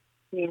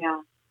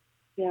 Yeah.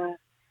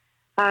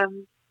 I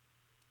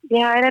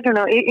don't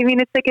know. I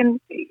mean, it's like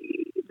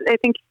I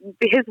think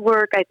his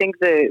work. I think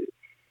the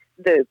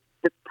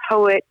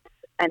poet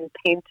and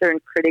painter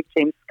and critic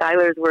James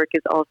Schuyler's work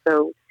is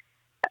also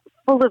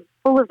full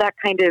of that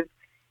kind of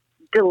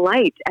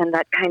delight and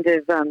that kind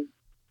of.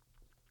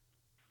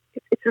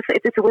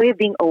 It's a way of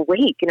being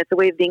awake, and it's a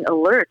way of being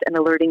alert and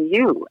alerting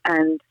you,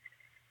 and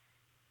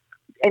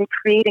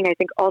creating, I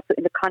think, also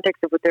in the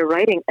context of what they're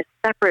writing, a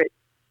separate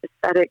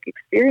aesthetic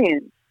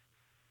experience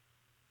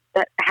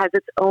that has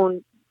its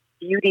own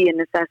beauty and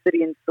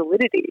necessity and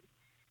solidity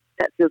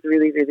that feels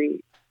really,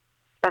 really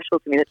special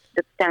to me,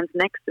 that stands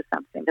next to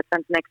something, that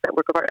stands next to that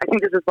work of art. I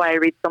think this is why I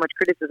read so much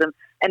criticism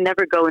and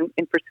never go in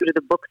pursuit of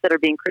the books that are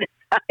being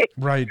criticized.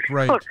 Right.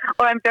 Or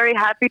I'm very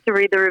happy to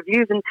read the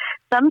reviews, and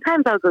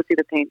sometimes I'll go see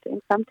the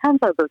painting, sometimes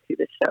I'll go see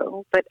the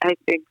show, but I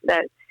think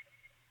that,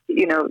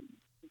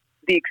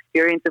 the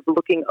experience of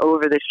looking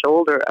over the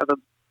shoulder of a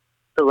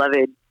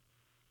beloved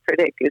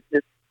critic is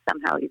just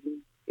somehow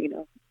even,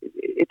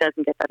 it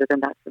doesn't get better than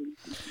that for me.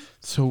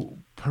 So,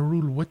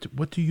 Parul,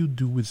 what do you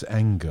do with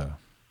anger?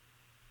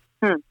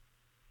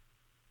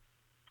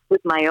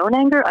 with my own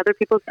anger, other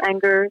people's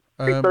anger,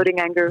 free-floating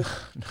anger?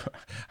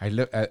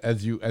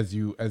 As you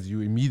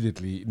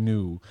immediately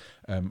knew,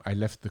 I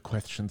left the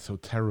question so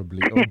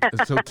terribly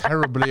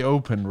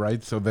open,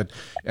 right? So that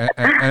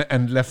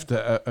and left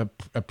a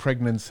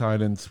pregnant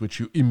silence, which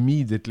you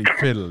immediately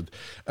filled.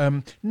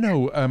 I'll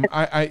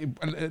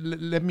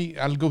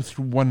go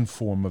through one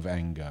form of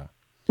anger.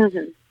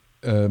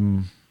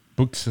 Mm-hmm.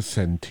 Books are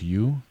sent to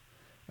you.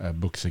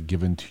 Books are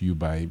given to you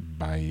by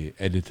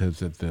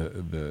editors at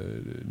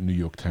the New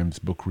York Times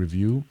Book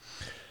Review.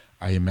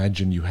 I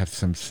imagine you have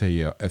some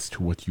say as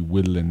to what you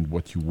will and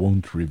what you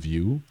won't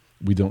review.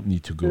 We don't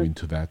need to go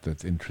into that.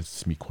 That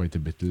interests me quite a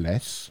bit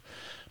less.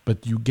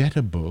 But you get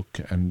a book,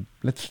 and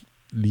let's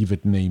leave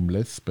it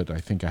nameless, but I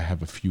think I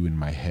have a few in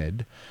my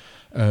head,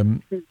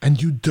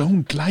 and you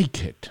don't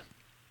like it.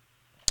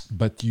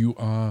 But you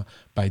are,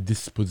 by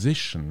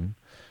disposition,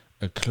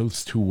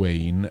 close to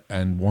Wayne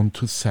and want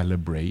to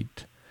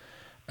celebrate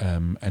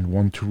and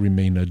want to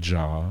remain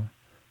ajar.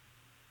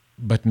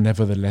 But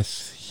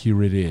nevertheless,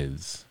 here it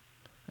is.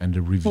 And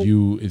a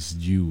review is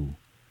due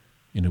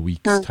in a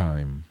week's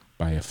time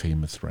by a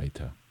famous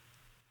writer.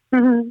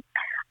 Mm-hmm.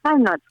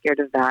 I'm not scared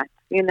of that.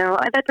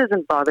 That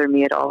doesn't bother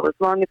me at all. As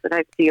long as that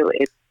I feel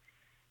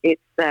I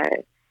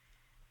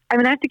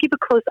have to keep a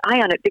close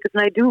eye on it, because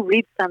when I do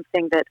read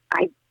something that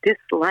I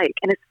dislike,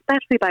 and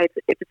especially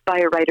if it's by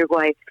a writer who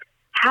I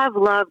have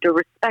loved or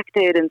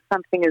respected, and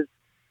something is,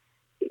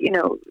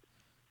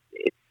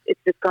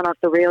 it's just gone off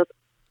the rails,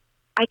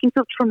 I can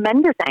feel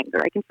tremendous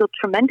anger. I can feel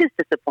tremendous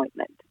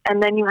disappointment.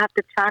 And then you have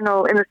to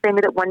channel, in the same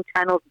way that one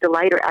channels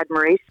delight or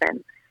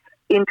admiration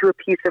into a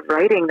piece of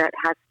writing that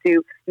has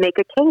to make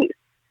a case.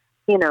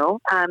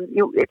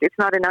 It's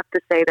not enough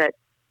to say that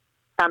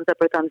thumbs up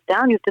or thumbs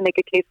down. You have to make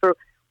a case for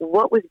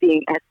what was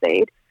being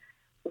essayed,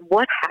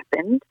 what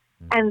happened,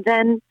 and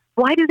then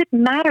why does it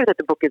matter that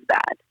the book is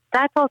bad?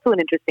 That's also an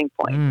interesting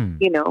point.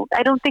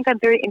 I don't think I'm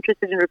very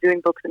interested in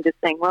reviewing books and just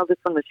saying, well, this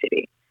one was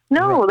shitty.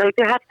 No, there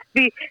has to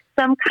be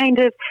some kind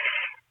of,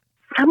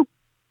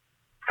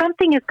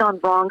 something has gone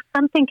wrong.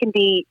 Something can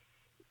be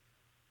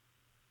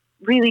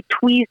really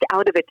tweezed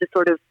out of it to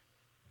sort of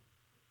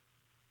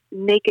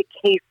make a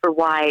case for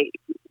why,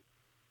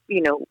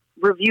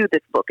 review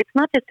this book. It's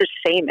not just to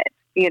shame it,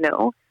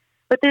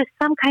 but there's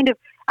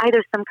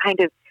either some kind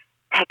of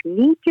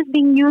technique is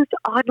being used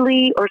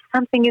oddly, or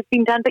something is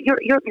being done, but you're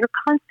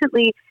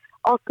constantly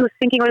also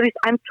thinking, or at least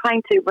I'm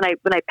trying to, when I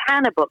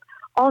pan a book,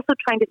 also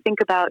trying to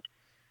think about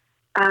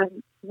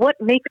what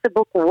makes a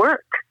book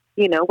work,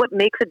 what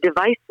makes a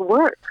device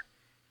work.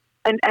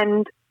 And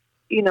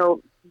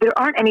there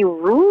aren't any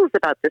rules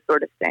about this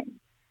sort of thing,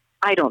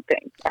 I don't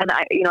think. And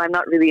I'm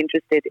not really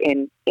interested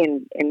in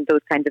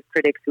those kinds of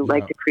critics who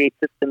like to create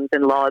systems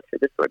and laws for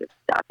this sort of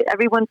stuff.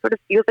 Everyone sort of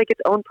feels like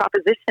its own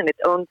proposition, its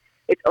own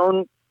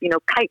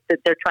kite that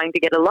they're trying to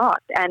get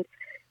aloft. And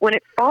when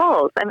it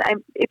falls,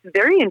 it's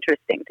very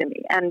interesting to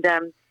me. And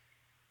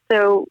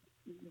so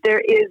there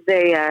is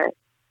there's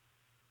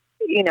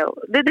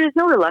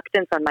no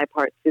reluctance on my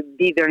part to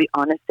be very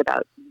honest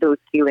about those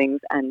feelings.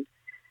 And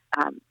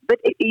but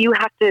you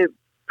have to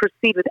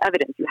proceed with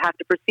evidence. You have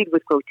to proceed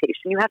with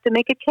quotation. You have to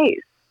make a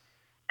case.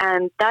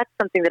 And that's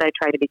something that I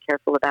try to be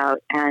careful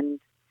about. And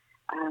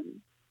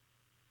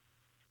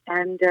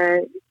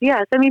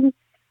yes, I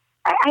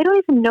don't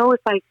even know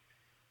if I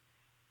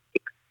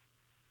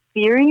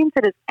experience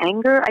it as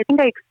anger. I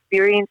think I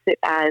experience it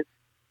as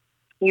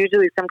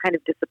usually some kind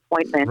of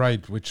disappointment.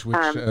 Right, which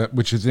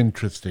is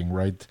interesting,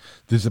 right?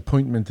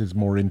 Disappointment is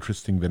more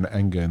interesting than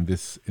anger in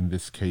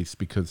this case,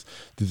 because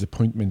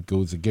disappointment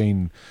goes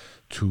again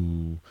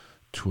to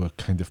a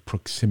kind of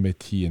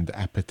proximity and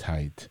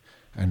appetite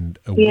and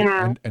a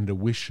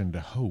wish and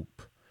a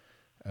hope.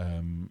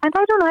 And I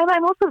don't know,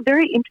 I'm also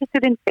very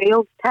interested in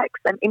failed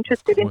text. I'm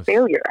interested in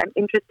failure. I'm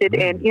interested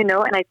in, and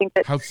I think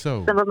that how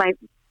so? Some of my,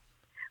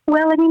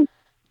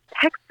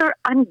 texts are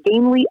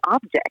ungainly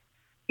objects,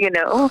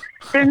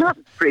 they're not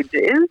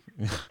bridges.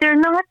 They're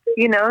not,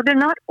 they're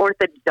not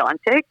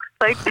orthodontics.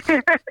 Like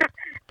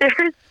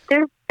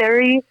they're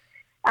very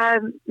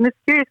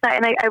mysterious.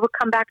 And I will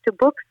come back to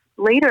books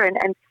later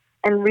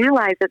and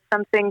realize that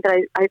something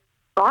that I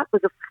thought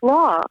was a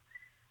flaw,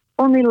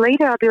 only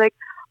later I'll be like,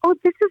 oh,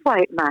 this is why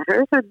it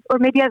matters. Or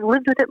maybe I've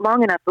lived with it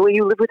long enough, the way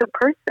you live with a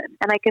person,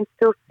 and I can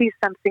still see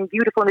something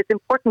beautiful, and it's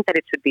important that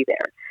it should be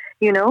there,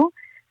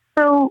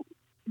 So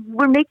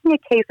we're making a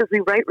case as we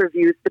write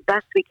reviews the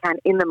best we can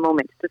in the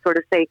moment to sort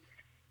of say,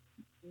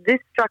 this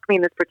struck me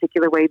in this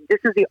particular way. This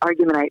is the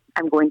argument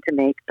I'm going to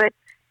make. But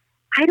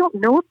I don't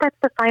know if that's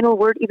the final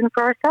word even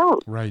for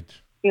ourselves. Right.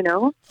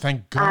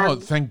 Thank God,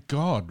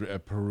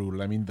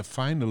 Parul. The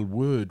final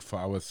word for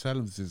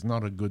ourselves is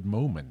not a good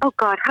moment. Oh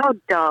God, how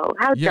dull!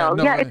 How dull!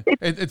 No, yeah,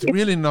 it's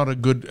really not a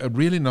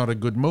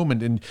good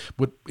moment. And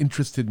what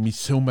interested me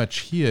so much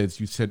here is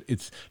you said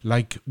it's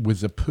like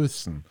with a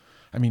person.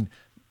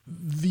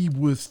 The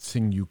worst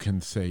thing you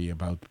can say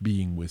about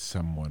being with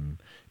someone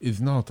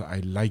is not I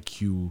like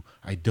you,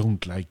 I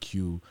don't like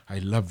you, I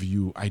love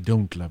you, I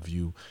don't love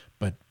you,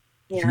 but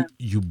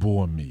you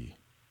bore me.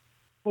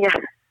 Yeah.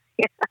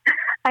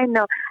 I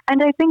know.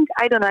 And I think,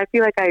 I don't know, I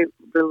feel like I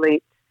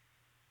relate.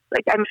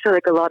 Like, I'm sure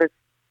like a lot of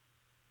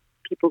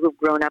people who've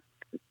grown up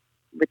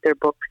with their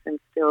books and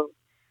still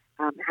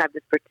have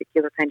this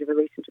particular kind of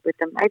relationship with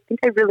them, I think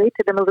I relate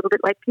to them a little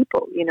bit like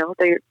people, you know.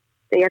 They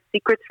have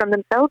secrets from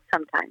themselves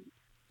sometimes,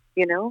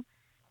 you know.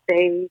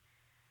 They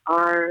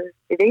are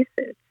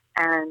evasive.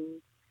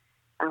 And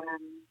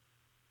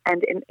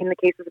in the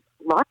case of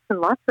lots and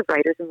lots of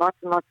writers and lots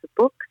of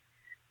books,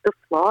 the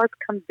flaws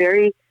come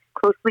very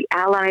closely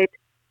allied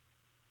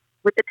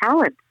with the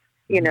talents,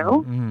 you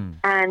know? Mm-hmm.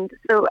 And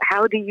so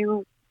how do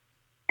you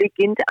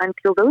begin to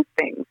unpeel those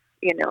things?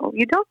 You know,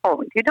 you don't.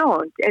 I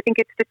think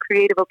it's the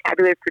creative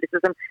vocabulary of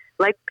criticism,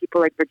 like people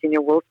like Virginia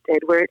Woolf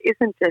did, where it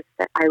isn't just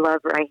that I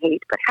love or I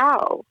hate, but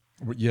how?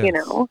 Yes. You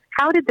know,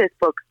 how did this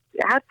book,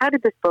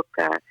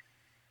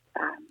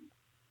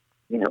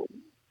 you know,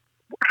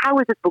 how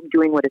is this book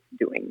doing what it's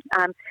doing?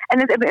 And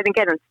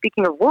again,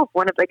 speaking of Woolf,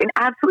 one of like an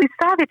absolutely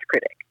savage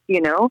critic, you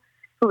know,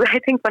 who I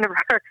think one of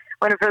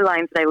her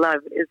lines that I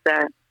love is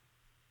the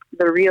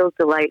real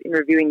delight in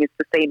reviewing is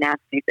to say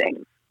nasty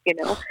things, you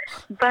know.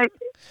 But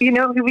you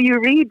know, you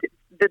read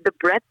the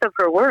breadth of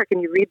her work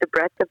and you read the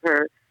breadth of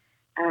her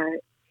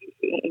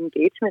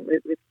engagement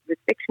with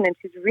fiction, and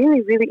she's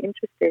really, really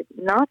interested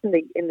not in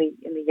the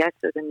yes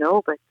or the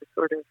no, but the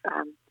sort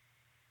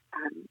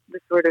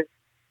of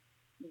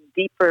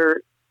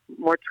deeper,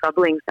 more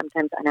troubling,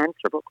 sometimes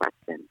unanswerable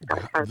questions.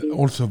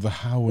 Also, the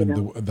how and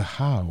know? the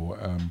how.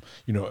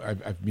 You know,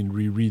 I've been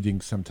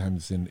rereading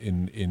sometimes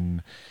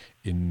in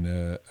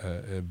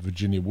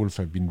Virginia Woolf.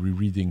 I've been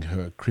rereading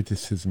her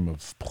criticism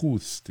of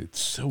Proust. It's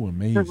so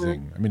amazing.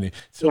 Mm-hmm. I mean,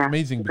 it's so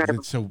amazing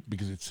incredible.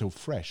 because it's so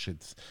fresh.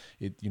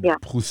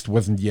 Proust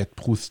wasn't yet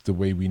Proust the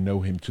way we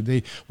know him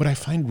today. What I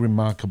find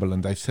remarkable,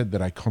 and I said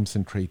that I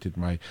concentrated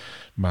my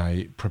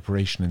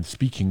preparation and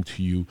speaking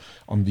to you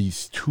on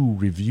these two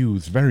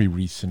reviews, very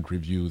recent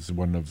reviews.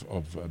 One of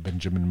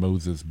Benjamin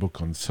Moser's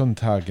book on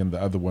Sontag, and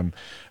the other one,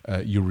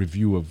 your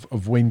review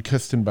of Wayne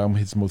Kirstenbaum,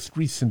 his most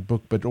recent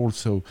book, but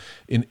also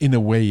in a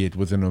way it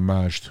was an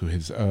homage to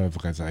his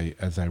oeuvre as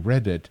I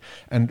read it.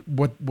 And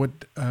what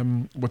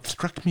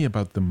struck me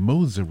about the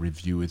Moser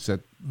review is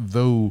that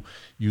though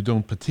you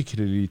don't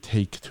particularly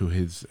take to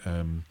his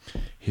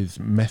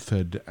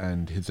method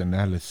and his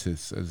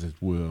analysis, as it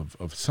were,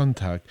 of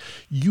Sontag,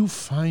 you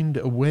find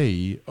a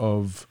way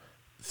of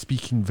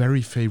speaking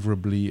very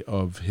favorably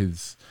of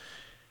his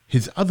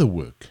other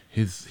work,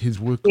 his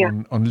work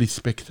on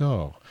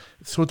L'Inspecteur,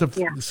 sort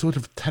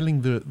of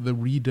telling the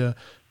reader,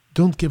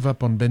 don't give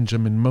up on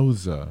Benjamin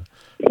Moser,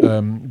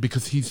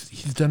 because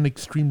he's done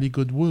extremely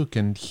good work,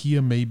 and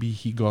here maybe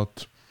he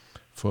got,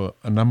 for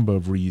a number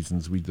of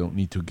reasons we don't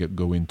need to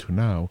go into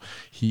now,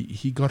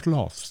 he got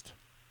lost.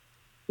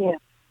 I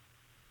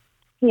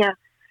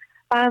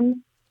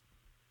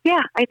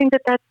think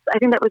that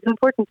was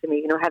important to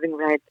me. You know, having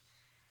read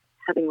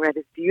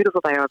his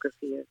beautiful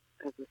biography of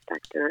the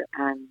Spectre,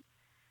 and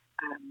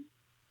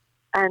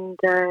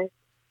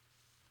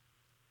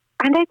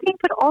I think,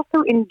 but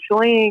also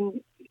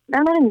enjoying.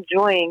 I'm not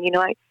enjoying.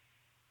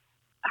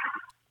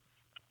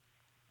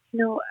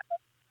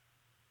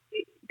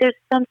 There's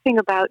something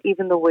about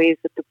even the ways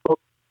that the book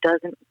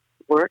doesn't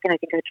work, and I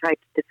think I tried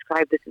to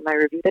describe this in my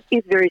review, that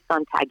is very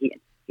Sontagian.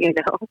 You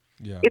know,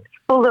 it's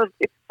full of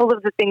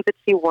the things that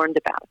she warned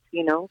about.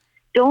 You know,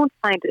 be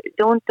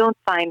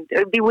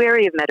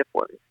wary of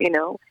metaphors. You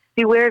know,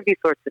 beware of these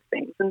sorts of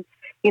things. And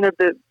you know,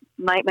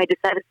 my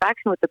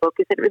dissatisfaction with the book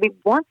is that it really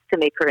wants to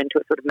make her into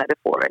a sort of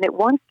metaphor, and it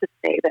wants to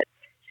say that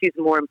she's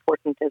more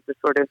important as the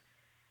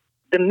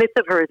myth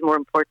of her is more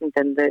important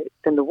than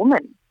the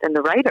woman, than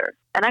the writer,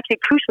 and actually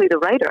crucially the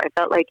writer. I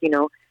felt like, you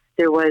know,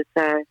 there was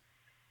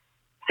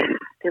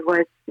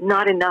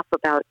not enough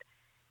about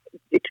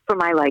it, for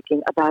my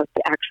liking, about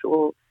the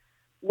actual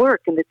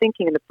work and the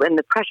thinking and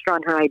the pressure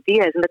on her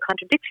ideas and the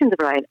contradictions of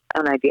her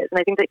own ideas. And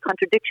I think that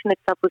contradiction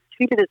itself was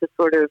treated as a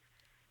sort of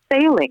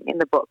failing in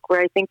the book, where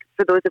I think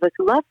for those of us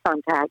who love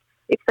Sontag,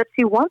 it's that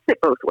she wants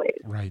it both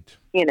ways. Right.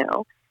 You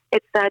know,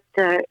 it's that,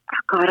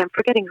 I'm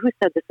forgetting who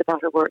said this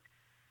about her work,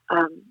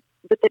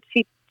 but that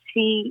she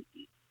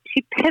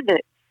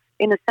pivots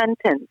in a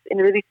sentence in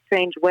a really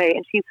strange way,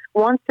 and she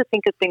wants to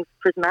think of things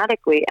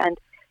prismatically, and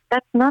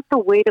that's not the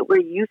way that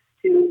we're used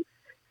to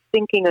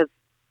thinking of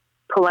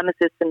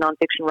polemicists and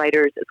nonfiction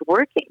writers as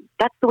working.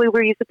 That's the way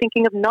we're used to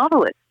thinking of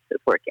novelists as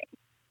working,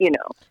 you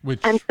know.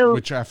 Which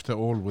after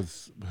all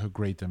was her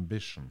great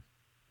ambition.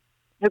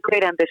 Her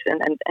great ambition,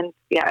 and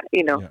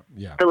you know,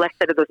 the less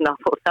said of those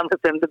novels, some of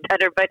them, the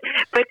better. But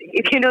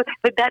you know,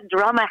 but that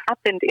drama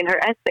happened in her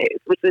essays,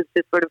 which was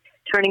just sort of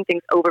turning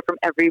things over from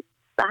every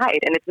side,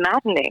 and it's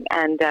maddening.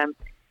 And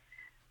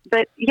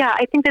but yeah,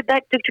 I think that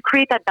to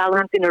create that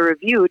balance in a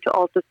review, to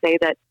also say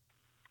that,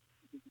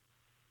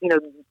 you know,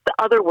 the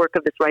other work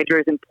of this writer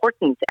is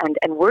important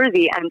and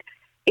worthy, and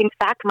in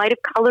fact might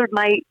have colored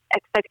my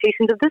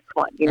expectations of this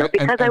one, you know,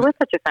 because I was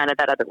such a fan of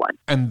that other one.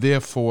 And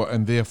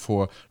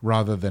therefore,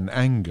 rather than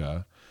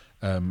anger,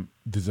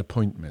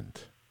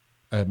 disappointment,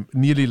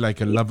 nearly like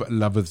a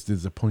lover's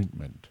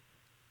disappointment.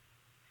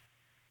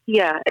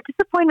 yeah, a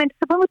disappointment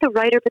with the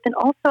writer, but then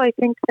also I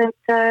think that,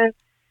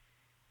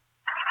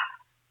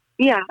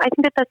 I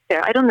think that that's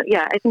fair. I don't know.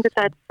 Yeah, I think that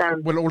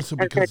that's, well, also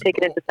I was going because to take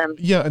it into some.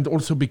 yeah, and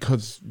also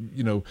because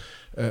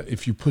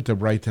if you put a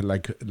writer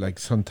like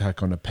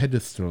Sontag on a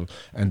pedestal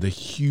and a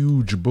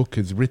huge book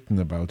is written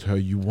about her,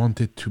 you want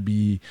it to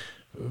be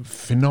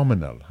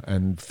phenomenal,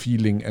 and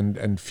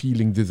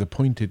feeling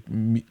disappointed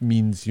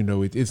means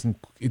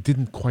it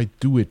didn't quite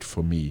do it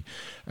for me,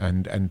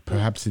 and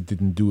perhaps it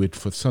didn't do it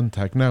for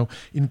Sontag. Now,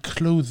 in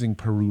closing,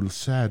 Parul,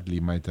 sadly,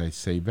 might I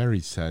say,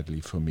 very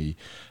sadly for me,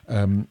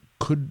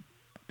 could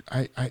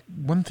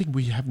one thing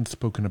we haven't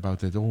spoken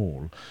about at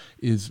all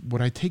is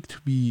what I take to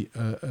be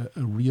a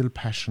real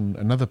passion,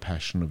 another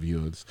passion of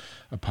yours,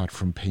 apart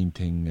from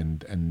painting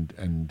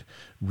and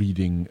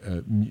reading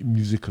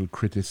musical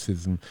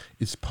criticism,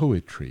 is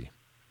poetry.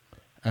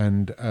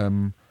 And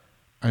I'm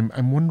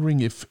wondering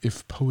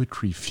if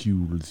poetry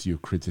fuels your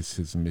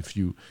criticism, if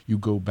you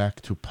go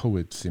back to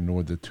poets in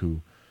order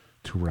to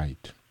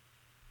write.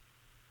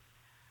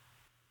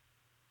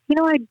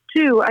 I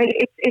do.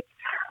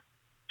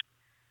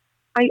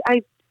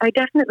 I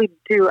definitely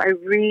do. I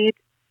read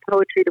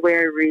poetry the way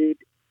I read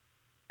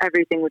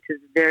everything, which is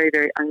very,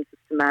 very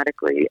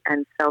unsystematically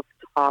and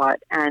self-taught.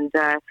 And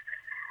I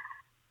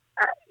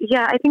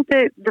think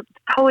the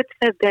poets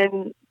have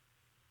been,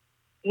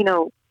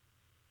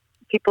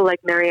 people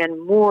like Marianne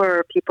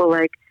Moore, people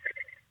like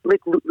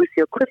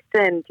Lucille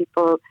Clifton,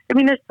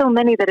 there's so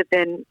many that have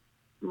been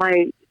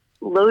my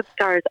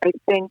lodestars, I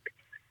think,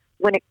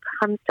 when it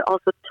comes to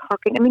also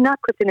talking. Not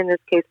Clifton in this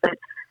case, but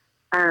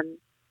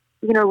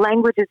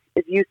language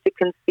is used to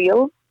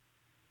conceal.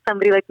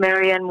 Somebody like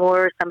Marianne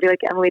Moore, somebody like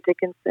Emily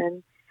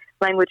Dickinson.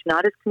 Language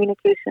not as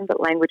communication, but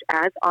language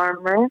as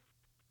armor.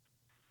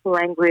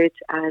 Language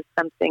as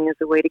something, as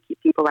a way to keep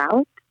people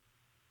out.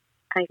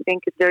 I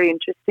think it's very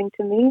interesting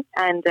to me,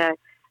 and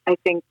I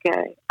think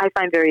I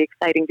find very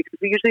exciting, because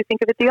we usually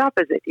think of it the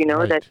opposite.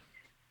 Right. That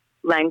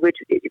language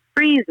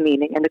frees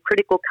meaning, and the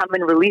critic will come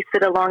and release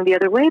it along the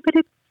other way. But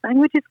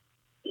language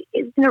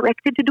is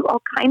directed to do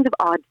all kinds of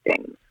odd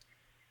things.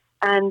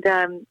 And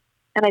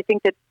I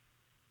think that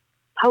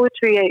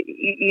poetry,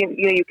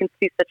 you can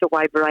see such a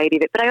wide variety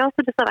of it. But I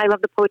also just thought, I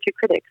love the poetry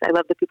critics. I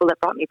love the people that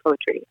brought me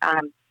poetry.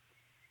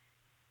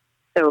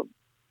 So,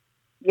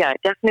 yeah,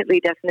 definitely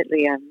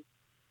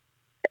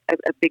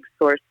a big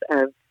source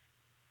of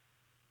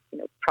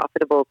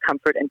profitable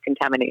comfort and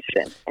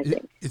contamination, I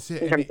think. Is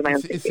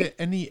there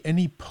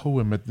any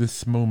poem at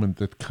this moment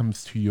that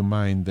comes to your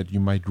mind that you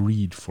might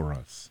read for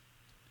us?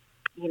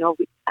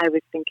 I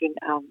was thinking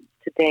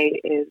today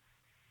is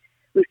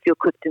Lucille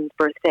Clifton's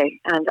birthday,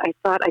 and I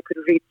thought I could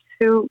read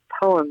 2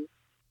 poems,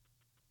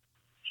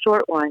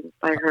 short ones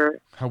by her.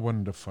 How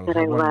wonderful! That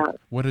I love.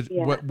 What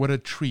a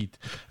treat!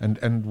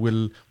 And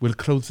we'll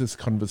close this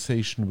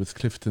conversation with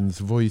Clifton's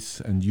voice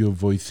and your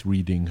voice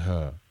reading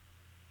her.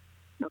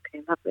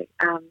 Okay, lovely.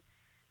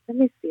 Let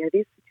me see. Are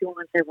these the 2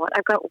 ones I want?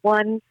 I've got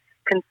one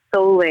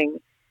consoling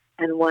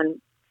and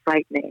one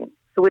frightening.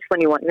 So which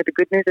one you want? The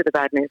good news or the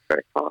bad news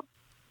first, Paul?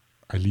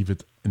 I leave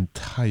it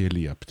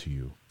entirely up to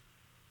you.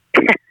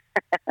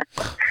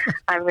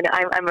 I'm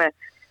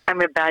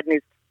a bad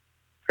news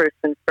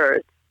person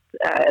first.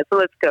 So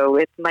let's go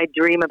with my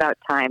dream about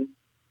time.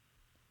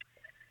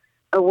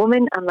 A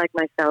woman unlike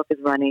myself is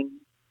running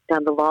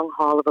down the long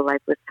hall of a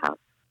lifeless house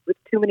with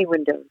too many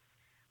windows,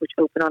 which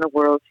open on a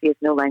world she has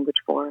no language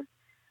for.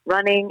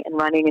 Running and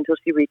running until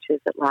she reaches,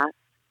 at last,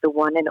 the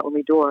one and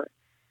only door,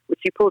 which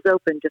she pulls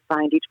open to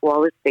find each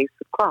wall is faced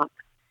with clocks.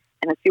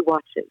 And as she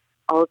watches,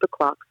 all of the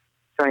clocks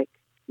strike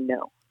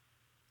no.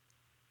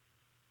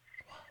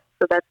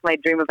 So that's my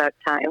dream about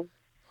time.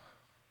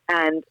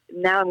 And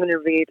now I'm going to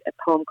read a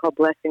poem called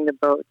Blessing the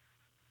Boats.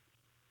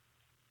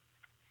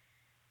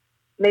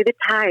 May the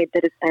tide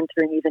that is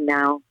entering even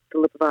now, the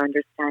lip of our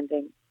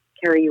understanding,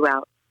 carry you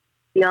out,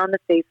 beyond the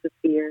face of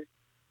fear.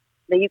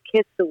 May you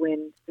kiss the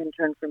wind, then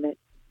turn from it,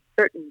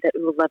 certain that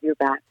it will love your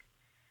back.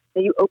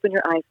 May you open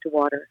your eyes to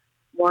water,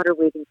 water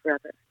waiting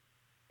forever.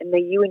 And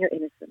may you and your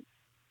innocence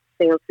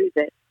sail through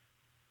this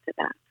to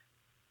that.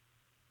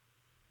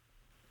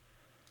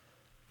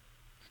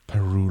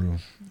 Parul,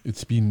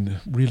 it's been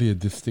really a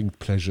distinct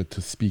pleasure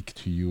to speak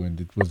to you, and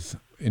it was,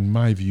 in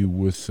my view,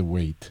 worth the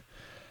wait.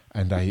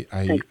 And I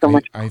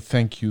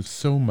thank you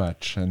so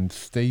much, and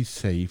stay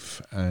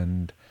safe,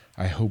 and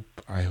I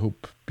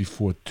hope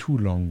before too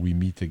long we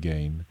meet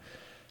again.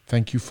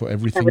 Thank you for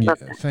everything.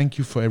 Thank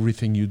you for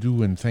everything you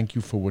do, and thank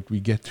you for what we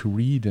get to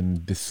read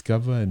and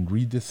discover and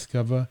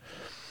rediscover.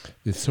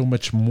 There's so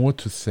much more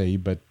to say,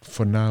 but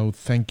for now,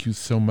 thank you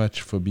so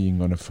much for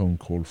being on a phone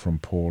call from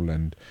Paul,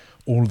 and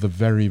all the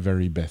very,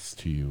 very best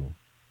to you.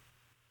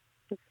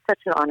 It's such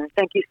an honor.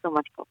 Thank you so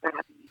much, Paul, for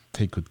having me.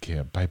 Take good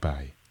care.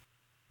 Bye-bye.